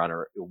each other on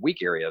our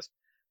weak areas,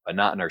 but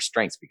not in our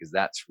strengths, because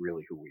that's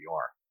really who we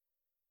are.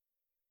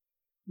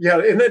 Yeah,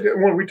 and then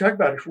when we talk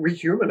about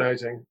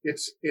rehumanizing,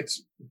 it's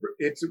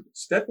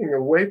stepping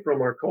away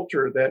from our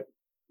culture that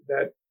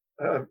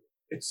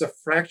it's a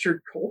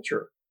fractured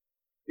culture.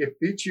 It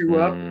beats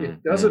you up.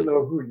 It doesn't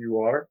know who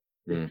you are.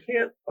 It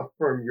can't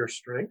affirm your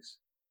strengths.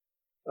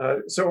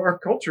 So our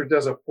culture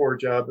does a poor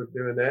job of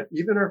doing that.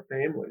 Even our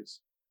families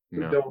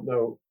who don't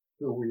know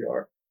who we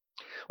are.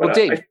 Well,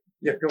 Dave,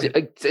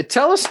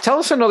 tell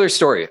us another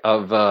story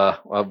of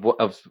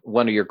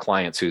one of your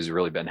clients who's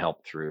really been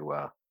helped through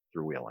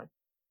We Align.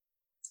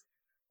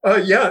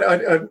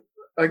 It's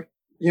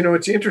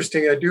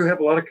interesting. I do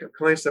have a lot of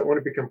clients that want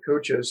to become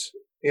coaches,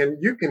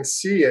 and you can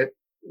see it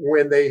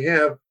when they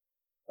have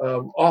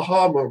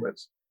aha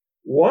moments.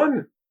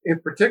 One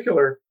in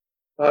particular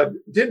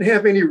didn't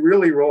have any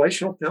really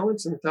relational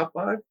talents in the top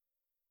 5,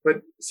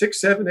 but 6,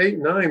 7, 8,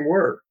 9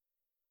 were.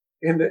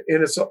 And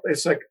it's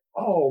like,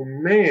 oh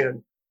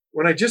man,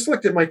 when I just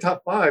looked at my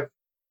top 5,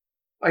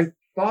 I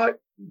thought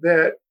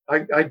that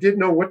I didn't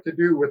know what to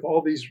do with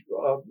all these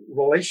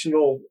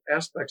relational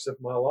aspects of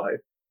my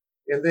life.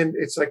 And then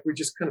it's like we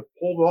just kind of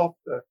pulled off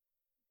the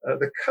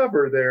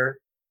cover there,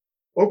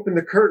 opened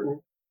the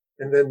curtain,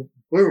 and then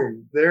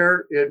boom,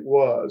 there it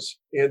was.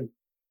 And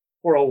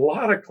for a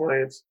lot of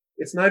clients,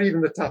 it's not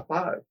even the top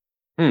 5.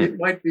 It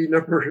might be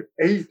number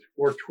 8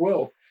 or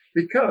 12,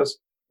 because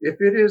if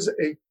it is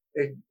a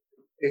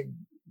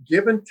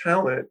given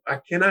talent, I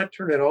cannot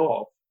turn it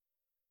off.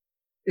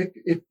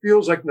 It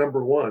feels like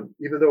number 1,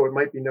 even though it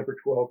might be number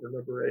 12 or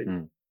number 8.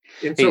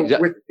 And so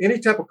with any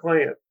type of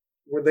client,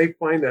 when they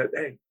find that,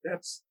 hey,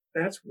 that's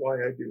why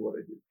I do what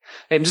I do.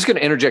 Hey, I'm just going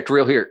to interject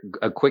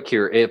quick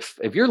here. If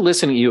you're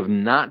listening, you have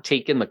not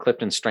taken the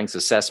Clifton Strengths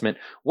Assessment.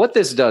 What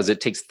this does,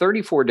 it takes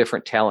 34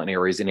 different talent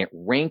areas and it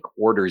rank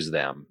orders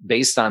them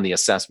based on the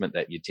assessment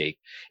that you take.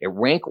 It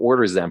rank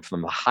orders them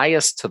from the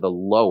highest to the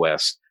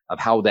lowest of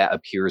how that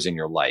appears in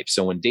your life.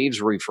 So when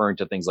Dave's referring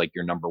to things like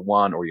your number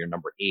 1 or your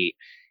number 8,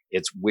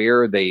 it's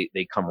where they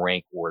come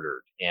rank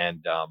ordered.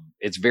 And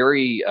it's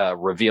very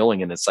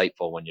revealing and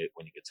insightful when you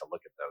get to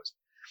look at those.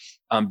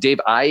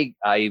 Dave, I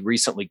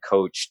recently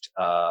coached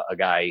a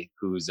guy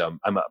who's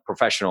I'm a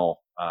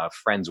professional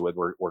friends with.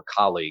 We're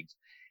colleagues,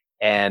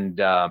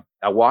 and I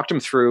walked him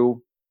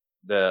through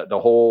the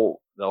whole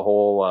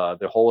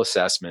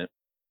assessment,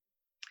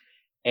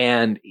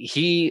 and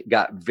he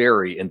got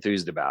very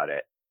enthused about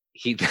it.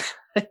 He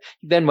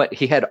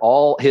had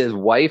all his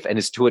wife and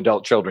his 2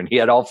 adult children. He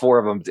had all 4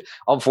 of them.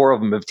 All 4 of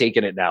them have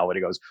taken it now. And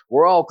he goes,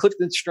 "We're all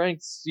Clifton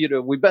Strengths.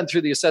 We've been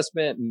through the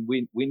assessment, and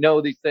we know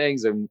these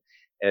things." And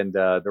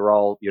they're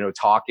all,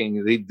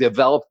 talking. They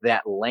developed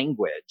that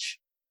language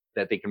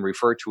that they can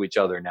refer to each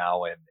other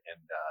now and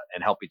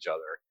help each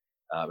other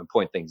and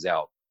point things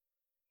out.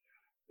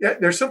 Yeah,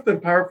 there's something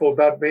powerful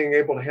about being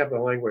able to have the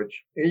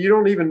language, and you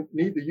don't even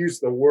need to use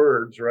the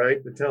words,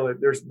 right? To tell it,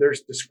 there's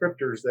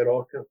descriptors that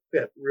all kind of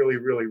fit really,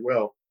 really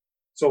well.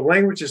 So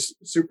language is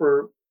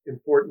super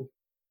important.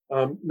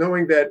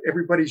 Knowing that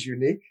everybody's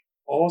unique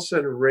all of a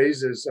sudden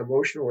raises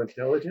emotional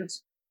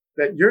intelligence.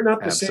 That you're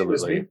not the same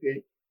as me,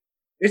 Pete.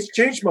 It's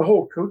changed my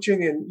whole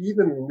coaching and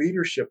even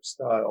leadership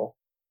style.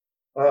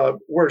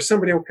 Where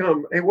somebody will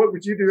come, "Hey, what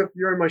would you do if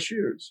you're in my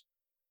shoes?"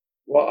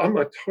 Well, I'm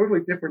a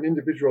totally different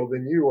individual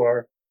than you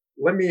are.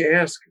 Let me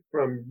ask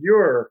from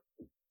your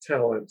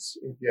talents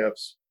and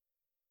gifts,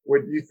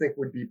 what you think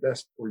would be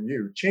best for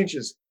you.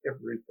 Changes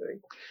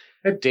everything.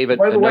 And David,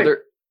 by the way,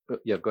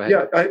 yeah, go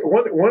ahead. Yeah,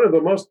 one of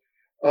the most,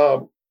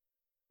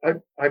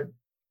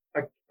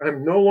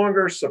 I'm no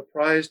longer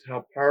surprised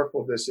how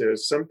powerful this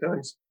is.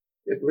 Sometimes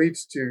it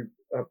leads to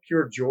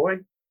pure joy,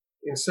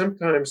 and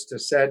sometimes to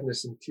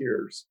sadness and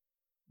tears.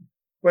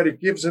 But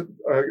it gives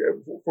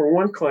for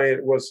one client,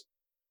 it was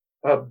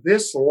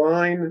this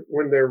line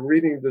when they're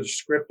reading the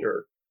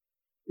descriptor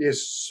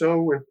is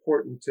so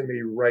important to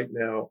me right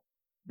now,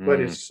 but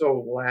is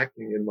so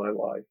lacking in my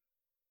life.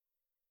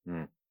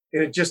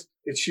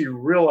 And she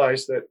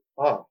realized that,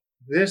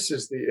 this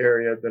is the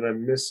area that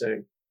I'm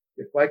missing.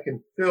 If I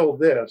can fill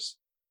this,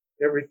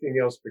 everything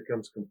else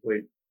becomes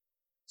complete.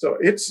 So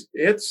it's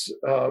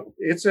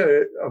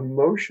a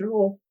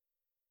emotional,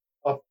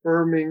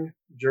 affirming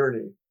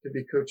journey to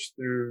be coached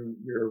through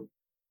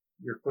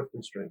your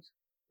Clifton Strengths.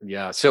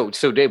 Yeah. So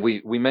Dave,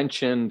 we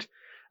mentioned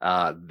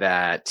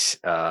that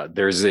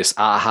there's this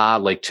aha,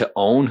 like to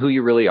own who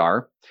you really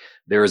are.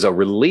 There's a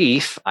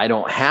relief. I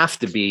don't have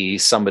to be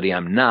somebody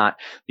I'm not.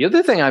 The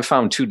other thing I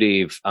found too,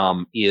 Dave,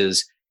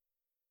 is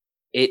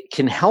it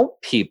can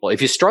help people.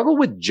 If you struggle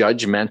with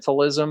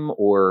judgmentalism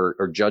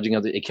or judging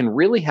others, it can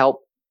really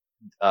help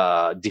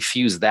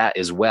diffuse that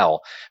as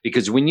well.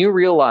 Because when you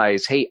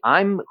realize, hey,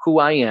 I'm who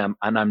I am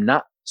and I'm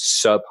not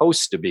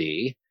supposed to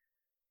be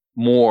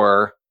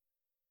more,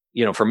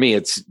 for me,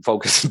 it's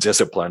focus and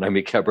discipline. I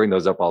mean, I bring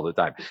those up all the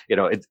time,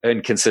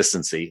 and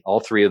consistency. All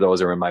three of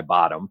those are in my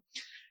bottom.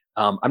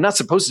 I'm not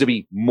supposed to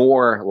be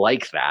more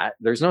like that.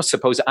 There's no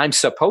I'm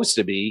supposed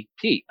to be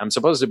Pete. I'm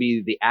supposed to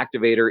be the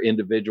activator,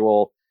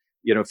 individual,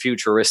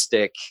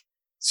 futuristic,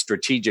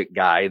 strategic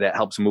guy that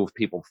helps move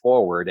people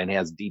forward and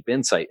has deep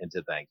insight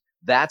into things.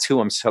 That's who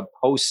I'm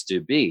supposed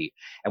to be.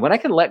 And when I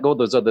can let go of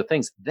those other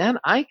things, then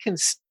I can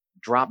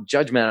drop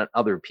judgment on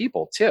other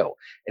people too.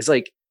 It's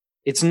like,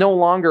 it's no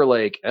longer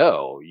like,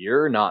 oh,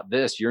 you're not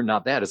this, you're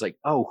not that. It's like,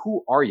 oh,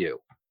 who are you?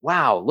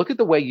 Wow, look at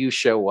the way you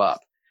show up.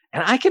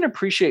 And I can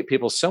appreciate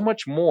people so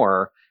much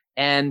more.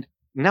 And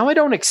now I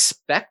don't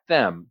expect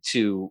them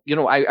to,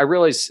 I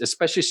realized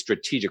especially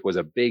strategic was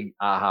a big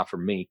aha for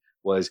me,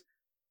 was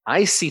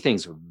I see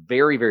things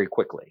very, very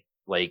quickly.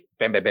 Like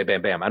bam, bam, bam,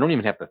 bam, bam. I don't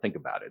even have to think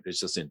about it. It's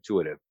just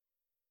intuitive.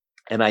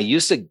 And I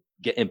used to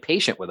get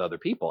impatient with other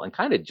people and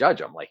kind of judge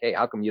them like, hey,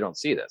 how come you don't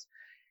see this?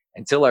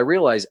 Until I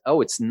realized,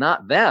 oh, it's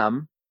not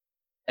them.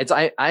 It's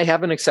I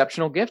have an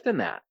exceptional gift in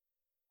that.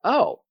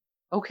 Oh,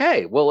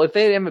 okay. Well, if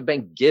they haven't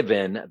been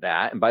given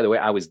that, and by the way,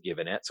 I was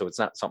given it, so it's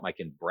not something I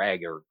can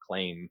brag or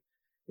claim,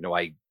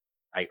 I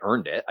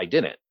earned it. I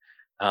didn't.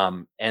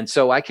 And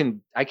so I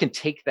can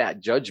take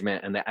that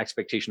judgment and that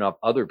expectation of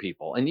other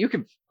people. And you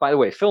can, by the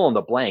way, fill in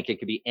the blank. It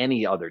could be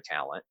any other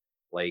talent,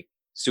 like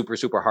super,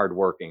 super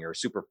hardworking or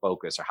super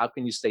focused, or how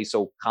can you stay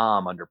so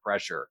calm under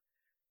pressure?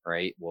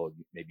 Right. Well,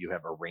 maybe you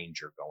have a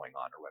ranger going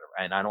on or whatever.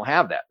 And I don't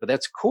have that, but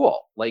that's cool.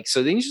 Like,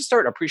 so then you should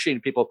start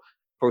appreciating people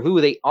for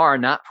who they are,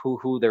 not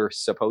who they're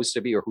supposed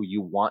to be or who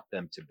you want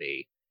them to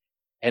be.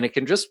 And it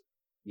can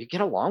you get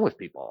along with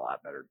people a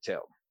lot better too.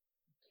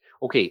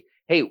 Okay.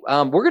 Hey,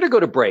 we're going to go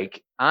to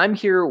break. I'm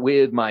here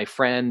with my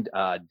friend,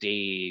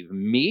 Dave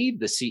Mead,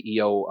 the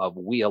CEO of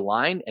We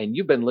Align, and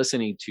you've been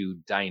listening to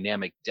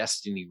Dynamic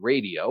Destiny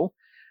Radio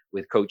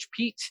with Coach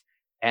Pete.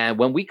 And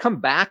when we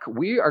come back,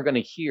 we are going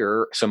to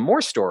hear some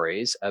more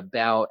stories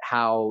about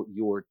how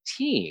your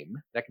team,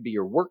 that could be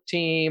your work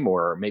team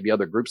or maybe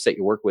other groups that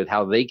you work with,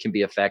 how they can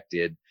be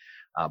affected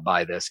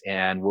by this.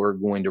 And we're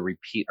going to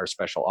repeat our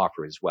special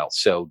offer as well.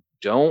 So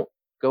don't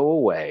go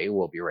away.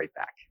 We'll be right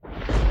back.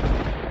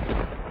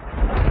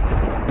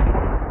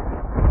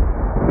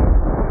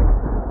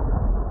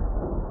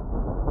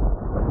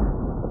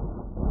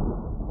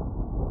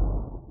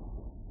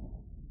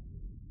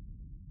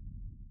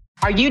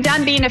 Are you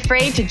done being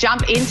afraid to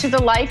jump into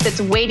the life that's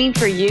waiting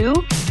for you?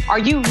 Are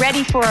you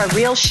ready for a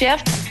real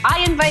shift?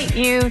 I invite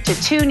you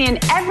to tune in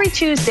every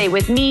Tuesday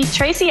with me,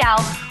 Tracy Al,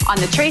 on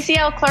the Tracy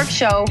L. Clark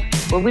Show,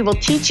 where we will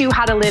teach you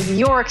how to live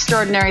your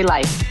extraordinary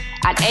life.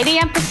 At 8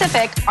 a.m.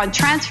 Pacific on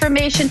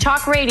Transformation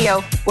Talk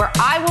Radio, where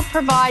I will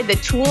provide the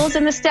tools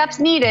and the steps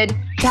needed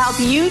to help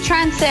you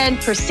transcend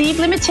perceived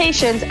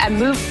limitations and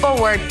move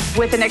forward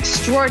with an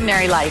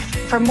extraordinary life.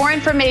 For more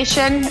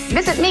information,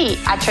 visit me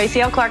at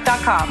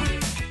tracylclark.com.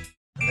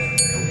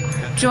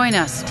 Join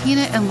us,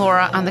 Tina and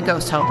Laura, on The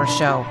Ghost Helper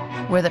Show,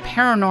 where the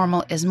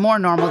paranormal is more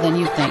normal than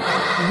you think.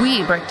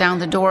 We break down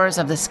the doors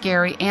of the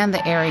scary and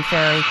the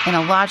airy-fairy in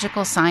a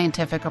logical,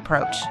 scientific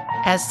approach.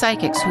 As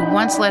psychics who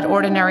once led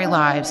ordinary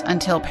lives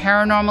until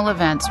paranormal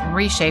events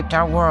reshaped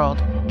our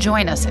world.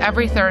 Join us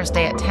every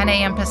Thursday at 10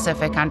 a.m.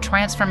 Pacific on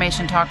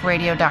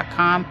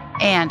TransformationTalkRadio.com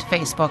and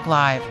Facebook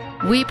Live.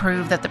 We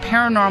prove that the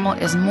paranormal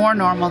is more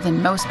normal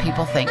than most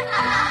people think.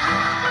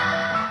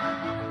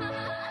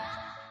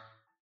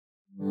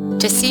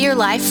 To see your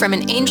life from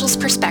an angel's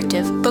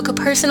perspective, book a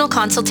personal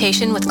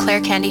consultation with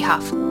Claire Candy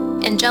Huff,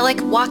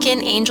 Angelic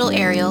Walk-In Angel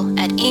Ariel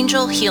at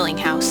Angel Healing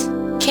House.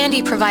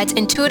 Candy provides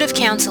intuitive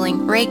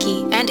counseling,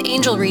 Reiki, and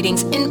angel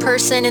readings in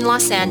person in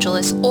Los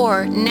Angeles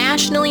or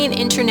nationally and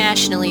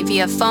internationally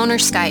via phone or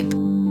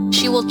Skype.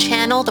 She will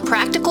channel the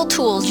practical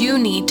tools you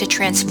need to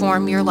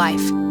transform your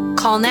life.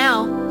 Call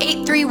now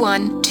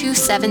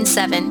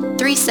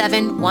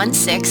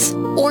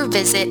 831-277-3716 or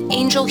visit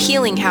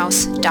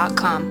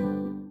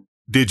angelhealinghouse.com.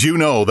 Did you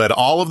know that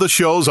all of the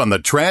shows on the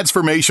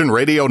Transformation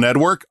Radio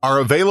Network are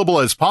available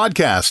as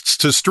podcasts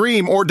to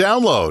stream or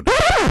download?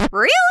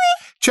 Really?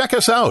 Check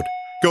us out.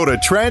 Go to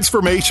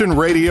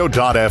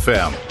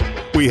transformationradio.fm.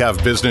 We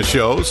have business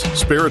shows,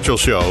 spiritual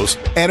shows,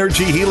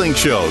 energy healing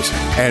shows,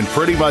 and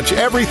pretty much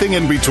everything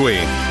in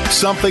between.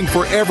 Something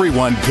for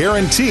everyone,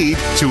 guaranteed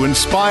to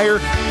inspire,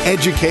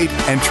 educate,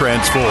 and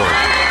transform.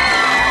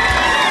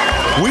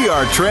 We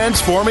are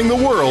transforming the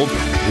world,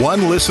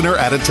 one listener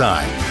at a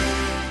time.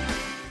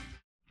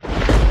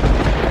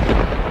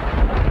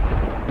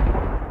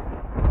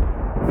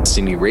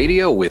 Destiny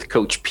Radio with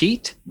Coach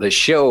Pete, the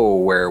show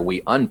where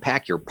we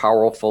unpack your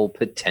powerful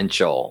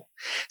potential.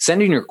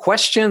 Send in your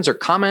questions or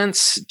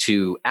comments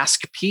to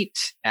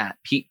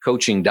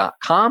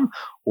askpete@petecoaching.com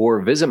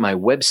or visit my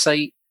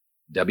website,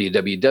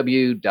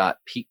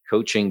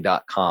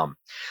 www.petecoaching.com.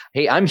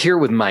 Hey, I'm here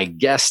with my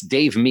guest,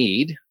 Dave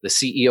Mead, the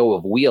CEO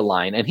of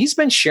WeAlign, and he's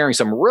been sharing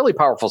some really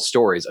powerful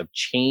stories of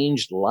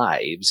changed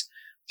lives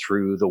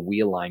through the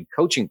WeAlign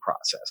coaching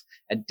process.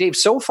 And Dave,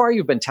 so far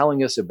you've been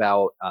telling us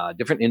about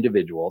different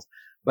individuals,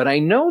 but I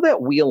know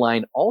that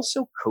WeAlign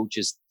also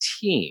coaches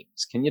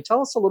teams. Can you tell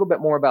us a little bit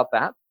more about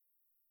that?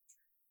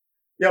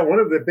 Yeah, one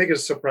of the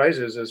biggest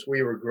surprises as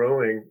we were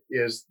growing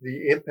is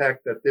the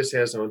impact that this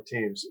has on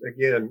teams.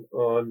 Again,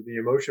 on the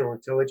emotional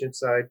intelligence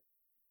side,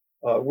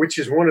 which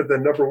is one of the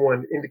number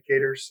one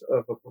indicators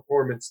of a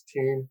performance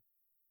team.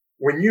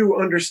 When you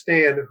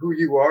understand who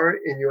you are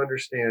and you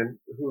understand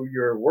who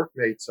your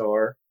workmates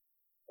are,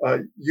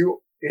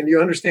 you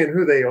understand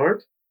who they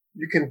aren't,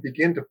 you can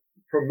begin to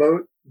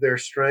promote their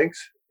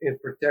strengths and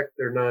protect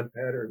their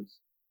non-patterns.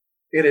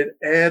 And it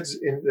adds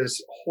in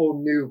this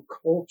whole new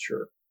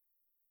culture.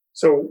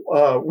 So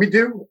we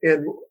do,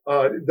 and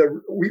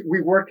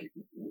we work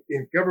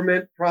in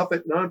government,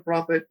 profit,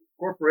 nonprofit,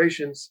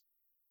 corporations,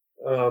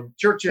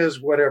 churches,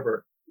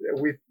 whatever.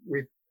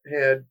 We've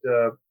had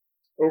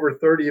over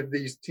 30 of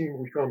these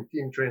we call them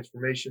team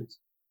transformations.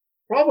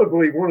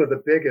 Probably one of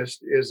the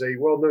biggest is a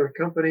well-known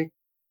company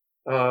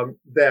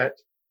that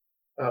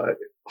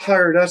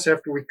hired us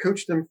after we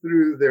coached them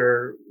through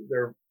their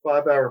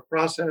 5-hour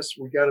process.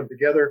 We got them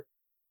together,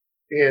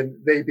 and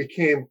they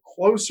became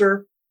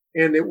closer.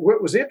 And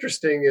what was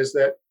interesting is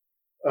that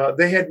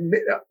they had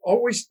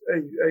always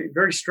a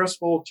very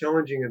stressful,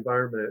 challenging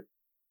environment.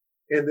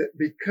 And that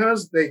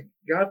because they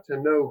got to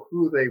know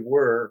who they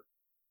were,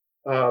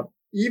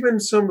 even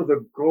some of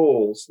the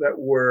goals that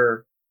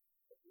were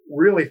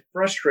really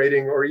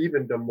frustrating or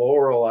even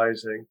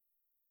demoralizing,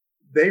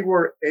 they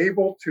were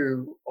able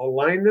to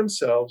align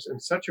themselves in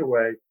such a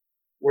way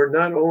where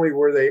not only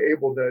were they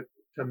able to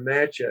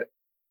match it,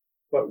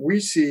 but we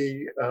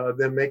see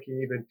them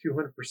making even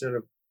 200%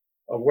 of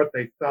what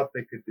they thought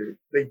they could do.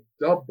 They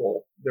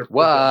double their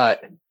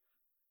production.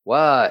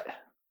 What?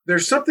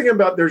 There's something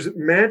about there's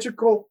magic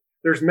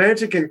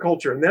in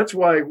culture, and that's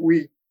why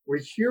we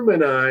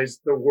humanize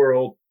the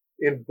world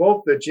in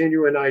both the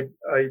genuine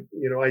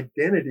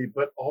identity,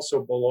 but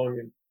also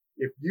belonging.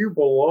 If you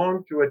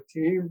belong to a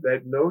team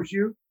that knows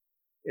you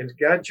and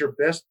got your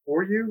best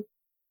for you,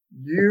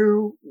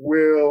 you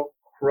will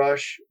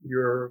crush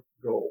your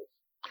goals.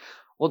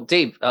 Well,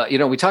 Dave,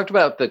 we talked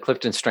about the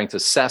Clifton Strengths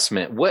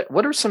Assessment.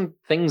 What are some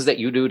things that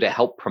you do to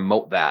help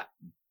promote that?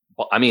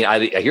 I mean,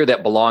 I hear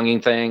that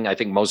belonging thing. I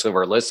think most of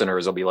our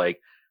listeners will be like,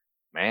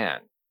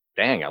 man,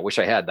 dang, I wish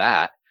I had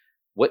that.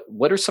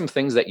 What are some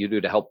things that you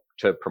do to help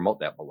to promote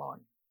that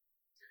belonging?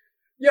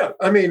 Yeah,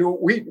 I mean,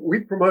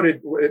 we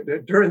promoted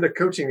during the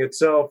coaching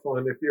itself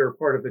on if you're a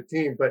part of the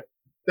team, but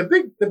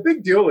the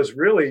big deal is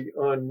really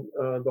on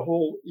the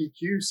whole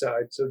EQ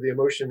side. So the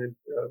emotional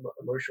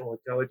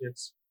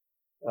intelligence.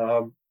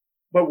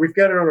 But we've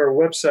got it on our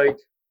website.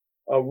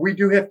 We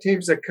do have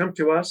teams that come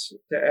to us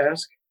to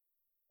ask,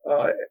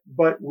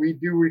 but we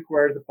do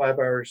require the 5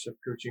 hours of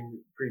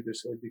coaching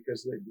previously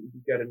because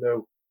you got to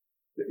know,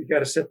 you got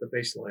to set the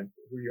baseline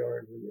for who you are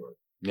and who you aren't.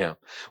 Yeah.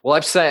 Well,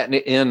 I've sat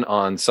in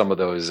on some of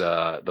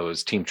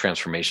those team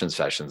transformation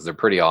sessions. They're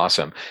pretty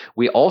awesome.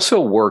 We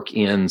also work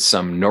in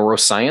some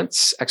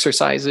neuroscience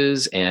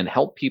exercises and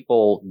help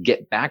people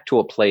get back to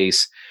a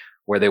place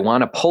where they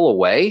want to pull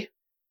away.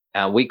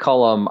 We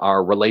call them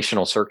our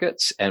relational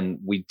circuits, and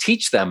we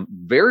teach them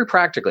very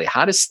practically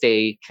how to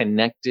stay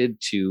connected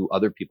to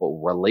other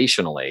people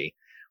relationally.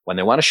 When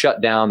they want to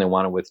shut down, they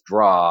want to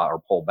withdraw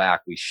or pull back,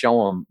 we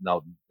show them,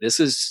 no, this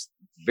is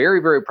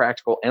very, very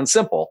practical and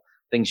simple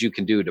things you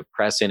can do to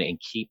press in and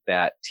keep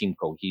that team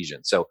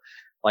cohesion. So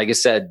like I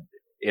said,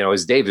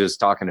 as Dave was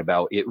talking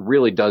about, it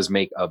really does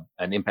make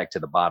an impact to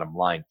the bottom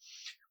line.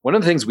 One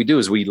of the things we do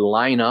is we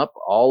line up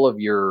all of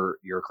your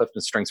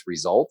Clifton Strengths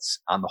results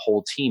on the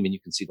whole team, and you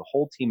can see the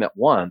whole team at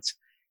once.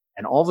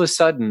 And all of a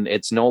sudden,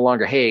 it's no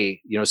longer,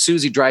 hey,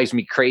 Susie drives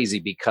me crazy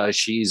because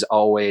she's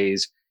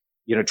always,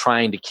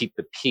 trying to keep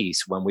the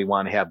peace when we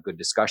want to have good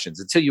discussions.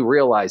 Until you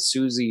realize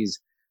Susie's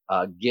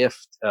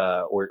gift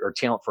or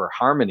talent for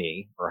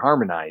harmony or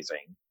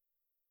harmonizing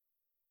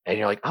And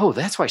you're like, oh,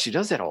 that's why she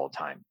does that all the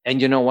time.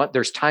 And you know what?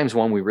 There's times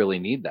when we really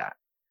need that.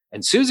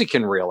 And Susie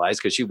can realize,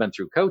 because you've been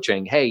through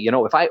coaching, hey,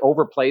 if I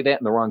overplay that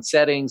in the wrong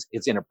settings,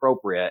 it's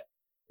inappropriate.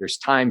 There's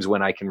times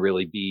when I can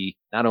really be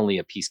not only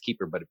a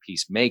peacekeeper, but a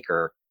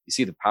peacemaker. You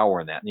see the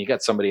power in that. And you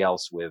got somebody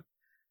else with,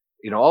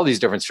 all these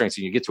different strengths,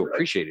 and you get to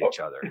appreciate each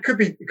other. It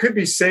could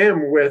be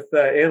Sam with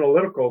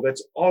analytical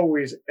that's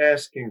always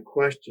asking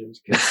questions.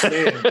 Can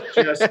Sam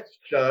just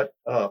shut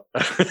up?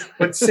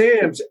 But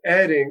Sam's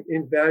adding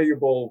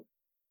invaluable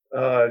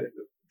a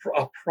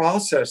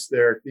process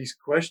there, these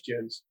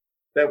questions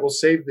that will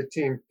save the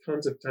team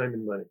tons of time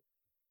and money.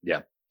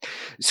 Yeah.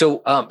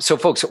 So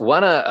folks,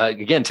 want to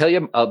again tell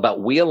you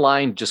about We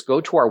Align. Just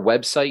go to our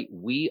website,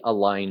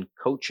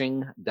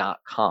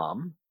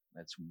 wealigncoaching.com.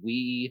 That's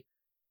WEALIGN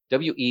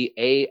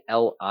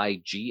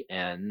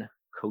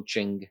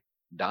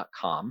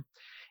coaching.com.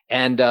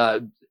 And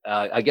again,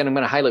 I'm going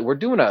to highlight, we're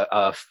doing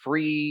a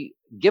free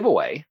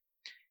giveaway,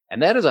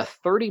 and that is a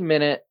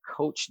 30-minute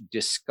coach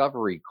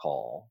discovery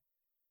call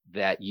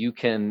that you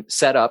can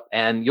set up,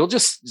 and you'll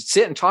just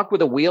sit and talk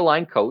with a We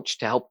Align coach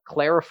to help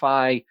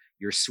clarify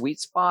your sweet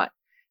spot,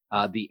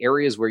 the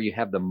areas where you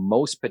have the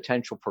most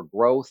potential for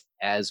growth,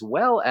 as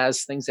well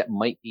as things that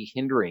might be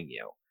hindering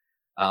you.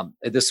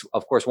 This,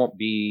 of course,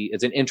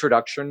 it's an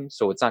introduction,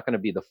 so it's not going to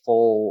be the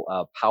full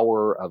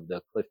power of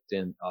the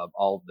Clifton, of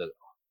all the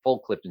full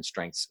Clifton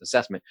Strengths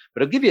assessment,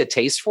 but it'll give you a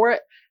taste for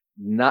it.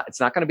 It's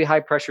not going to be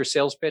high pressure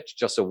sales pitch,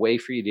 just a way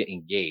for you to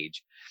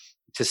engage.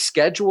 To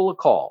schedule a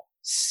call,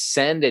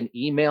 send an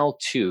email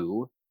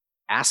to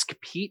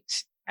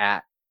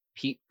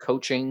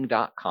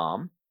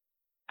askpete@petecoaching.com,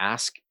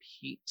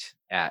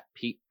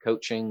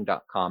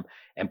 askpete@petecoaching.com,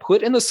 and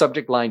put in the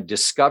subject line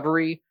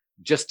discovery.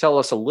 Just tell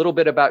us a little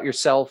bit about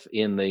yourself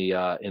in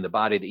the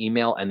body of the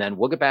email, and then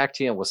we'll get back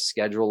to you and we'll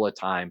schedule a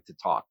time to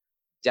talk.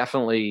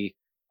 Definitely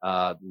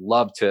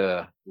love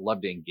to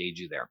engage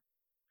you there.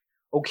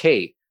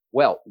 Okay,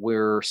 well,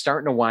 we're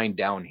starting to wind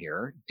down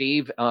here.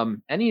 Dave,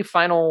 any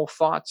final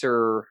thoughts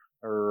or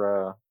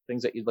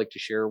things that you'd like to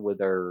share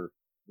with our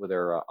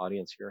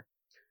audience here?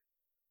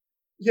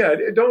 Yeah,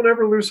 don't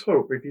ever lose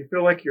hope. If you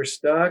feel like you're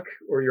stuck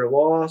or you're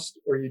lost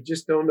or you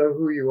just don't know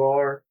who you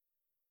are,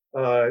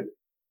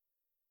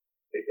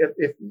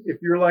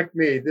 if you're like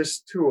me, this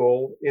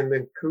tool and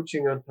then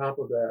coaching on top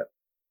of that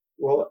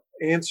will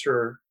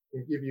answer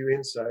and give you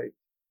insight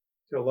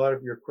to a lot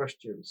of your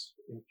questions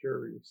and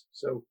queries.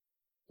 So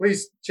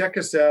please check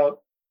us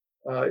out.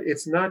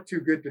 It's not too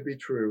good to be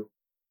true.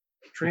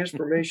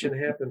 Transformation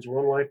happens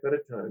one life at a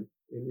time,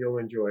 and you'll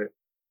enjoy it.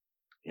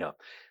 Yeah.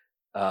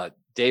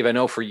 Dave, I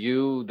know for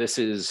you, this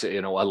is,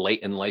 a late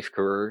in life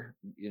career,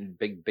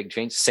 big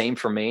change. Same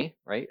for me,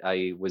 right?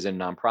 I was in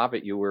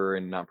nonprofit. You were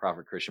in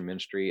nonprofit Christian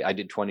ministry. I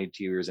did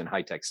 22 years in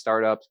high-tech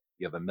startups.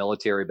 You have a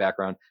military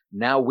background.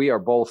 Now we are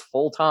both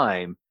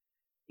full-time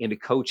into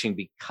coaching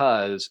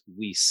because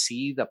we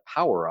see the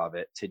power of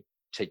it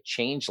to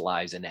change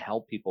lives and to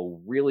help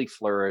people really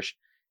flourish,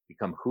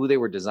 become who they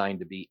were designed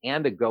to be,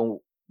 and to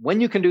go,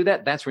 when you can do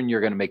that, that's when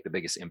you're going to make the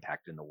biggest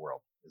impact in the world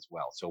as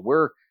well. So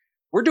we're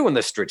doing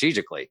this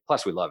strategically.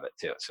 Plus we love it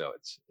too. So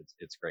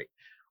it's great.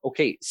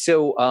 Okay.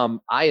 So,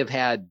 I have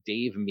had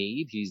Dave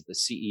Mead. He's the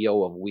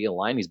CEO of We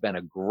Align. He's been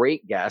a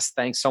great guest.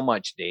 Thanks so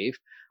much, Dave.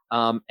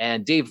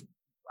 And Dave,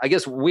 I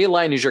guess We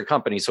Align is your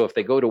company. So if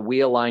they go to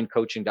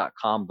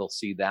wealigncoaching.com, they'll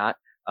see that.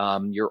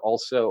 You're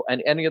also,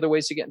 and any other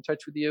ways to get in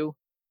touch with you?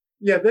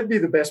 Yeah, that'd be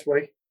the best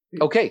way.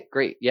 Okay,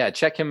 great. Yeah.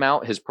 Check him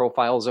out. His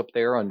profile is up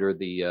there under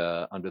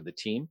the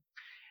team.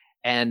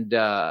 And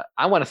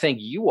I want to thank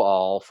you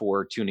all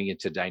for tuning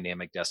into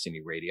Dynamic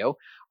Destiny Radio.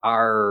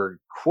 Our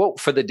quote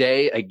for the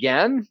day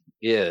again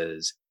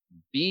is,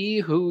 be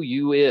who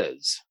you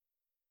is.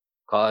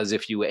 Because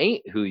if you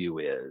ain't who you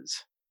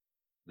is,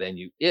 then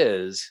you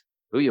is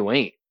who you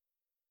ain't.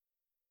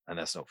 And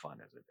that's no fun,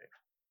 is it, Dave?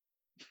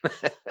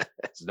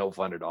 It's no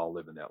fun at all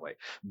living that way.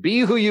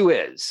 Be who you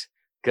is.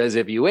 Because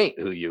if you ain't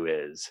who you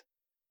is,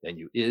 then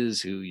you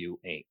is who you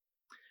ain't.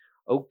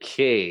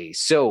 Okay,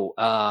 so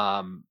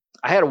I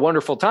had a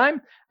wonderful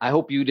time. I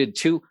hope you did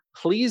too.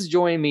 Please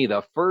join me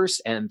the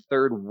first and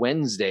third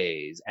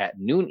Wednesdays at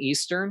noon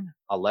Eastern,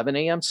 11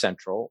 a.m.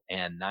 Central,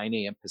 and 9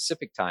 a.m.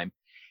 Pacific time.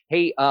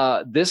 Hey,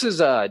 this is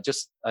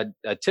just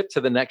a tip to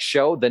the next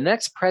show. The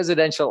next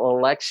presidential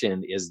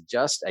election is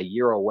just a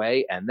year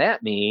away, and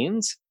that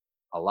means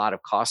a lot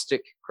of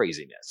caustic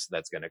craziness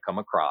that's going to come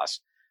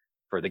across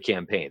for the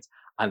campaigns.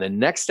 On the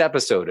next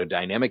episode of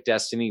Dynamic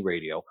Destiny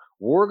Radio,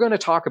 we're going to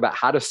talk about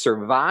how to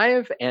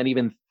survive and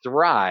even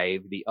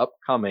thrive in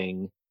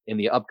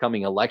the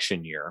upcoming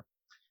election year,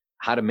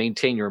 how to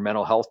maintain your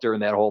mental health during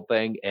that whole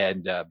thing,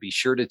 and be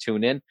sure to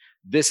tune in.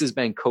 This has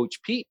been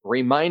Coach Pete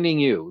reminding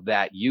you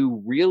that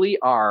you really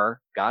are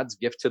God's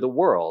gift to the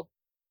world.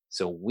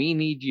 So we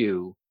need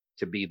you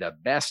to be the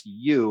best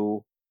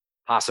you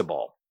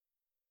possible.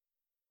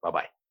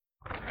 Bye-bye.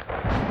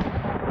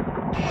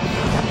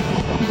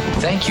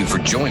 Thank you for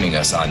joining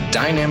us on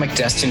Dynamic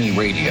Destiny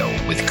Radio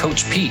with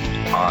Coach Pete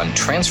on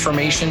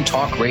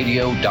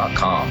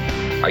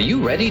TransformationTalkRadio.com. Are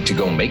you ready to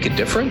go make a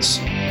difference?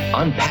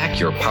 Unpack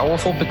your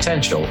powerful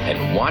potential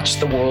and watch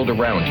the world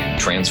around you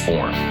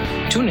transform.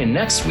 Tune in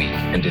next week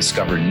and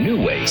discover new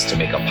ways to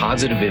make a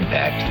positive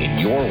impact in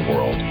your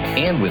world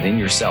and within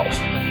yourself.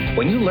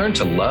 When you learn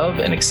to love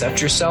and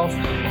accept yourself,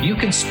 you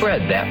can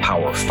spread that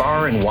power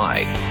far and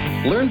wide.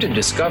 Learn to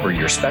discover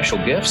your special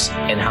gifts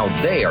and how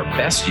they are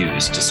best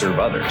used to serve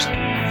others.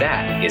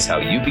 That is how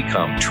you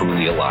become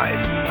truly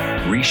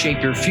alive.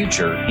 Reshape your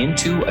future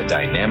into a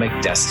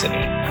dynamic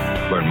destiny.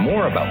 Learn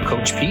more about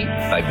Coach Pete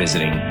by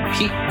visiting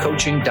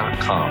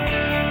PeteCoaching.com.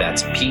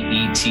 That's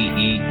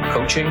PETE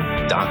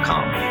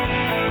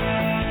coaching.com.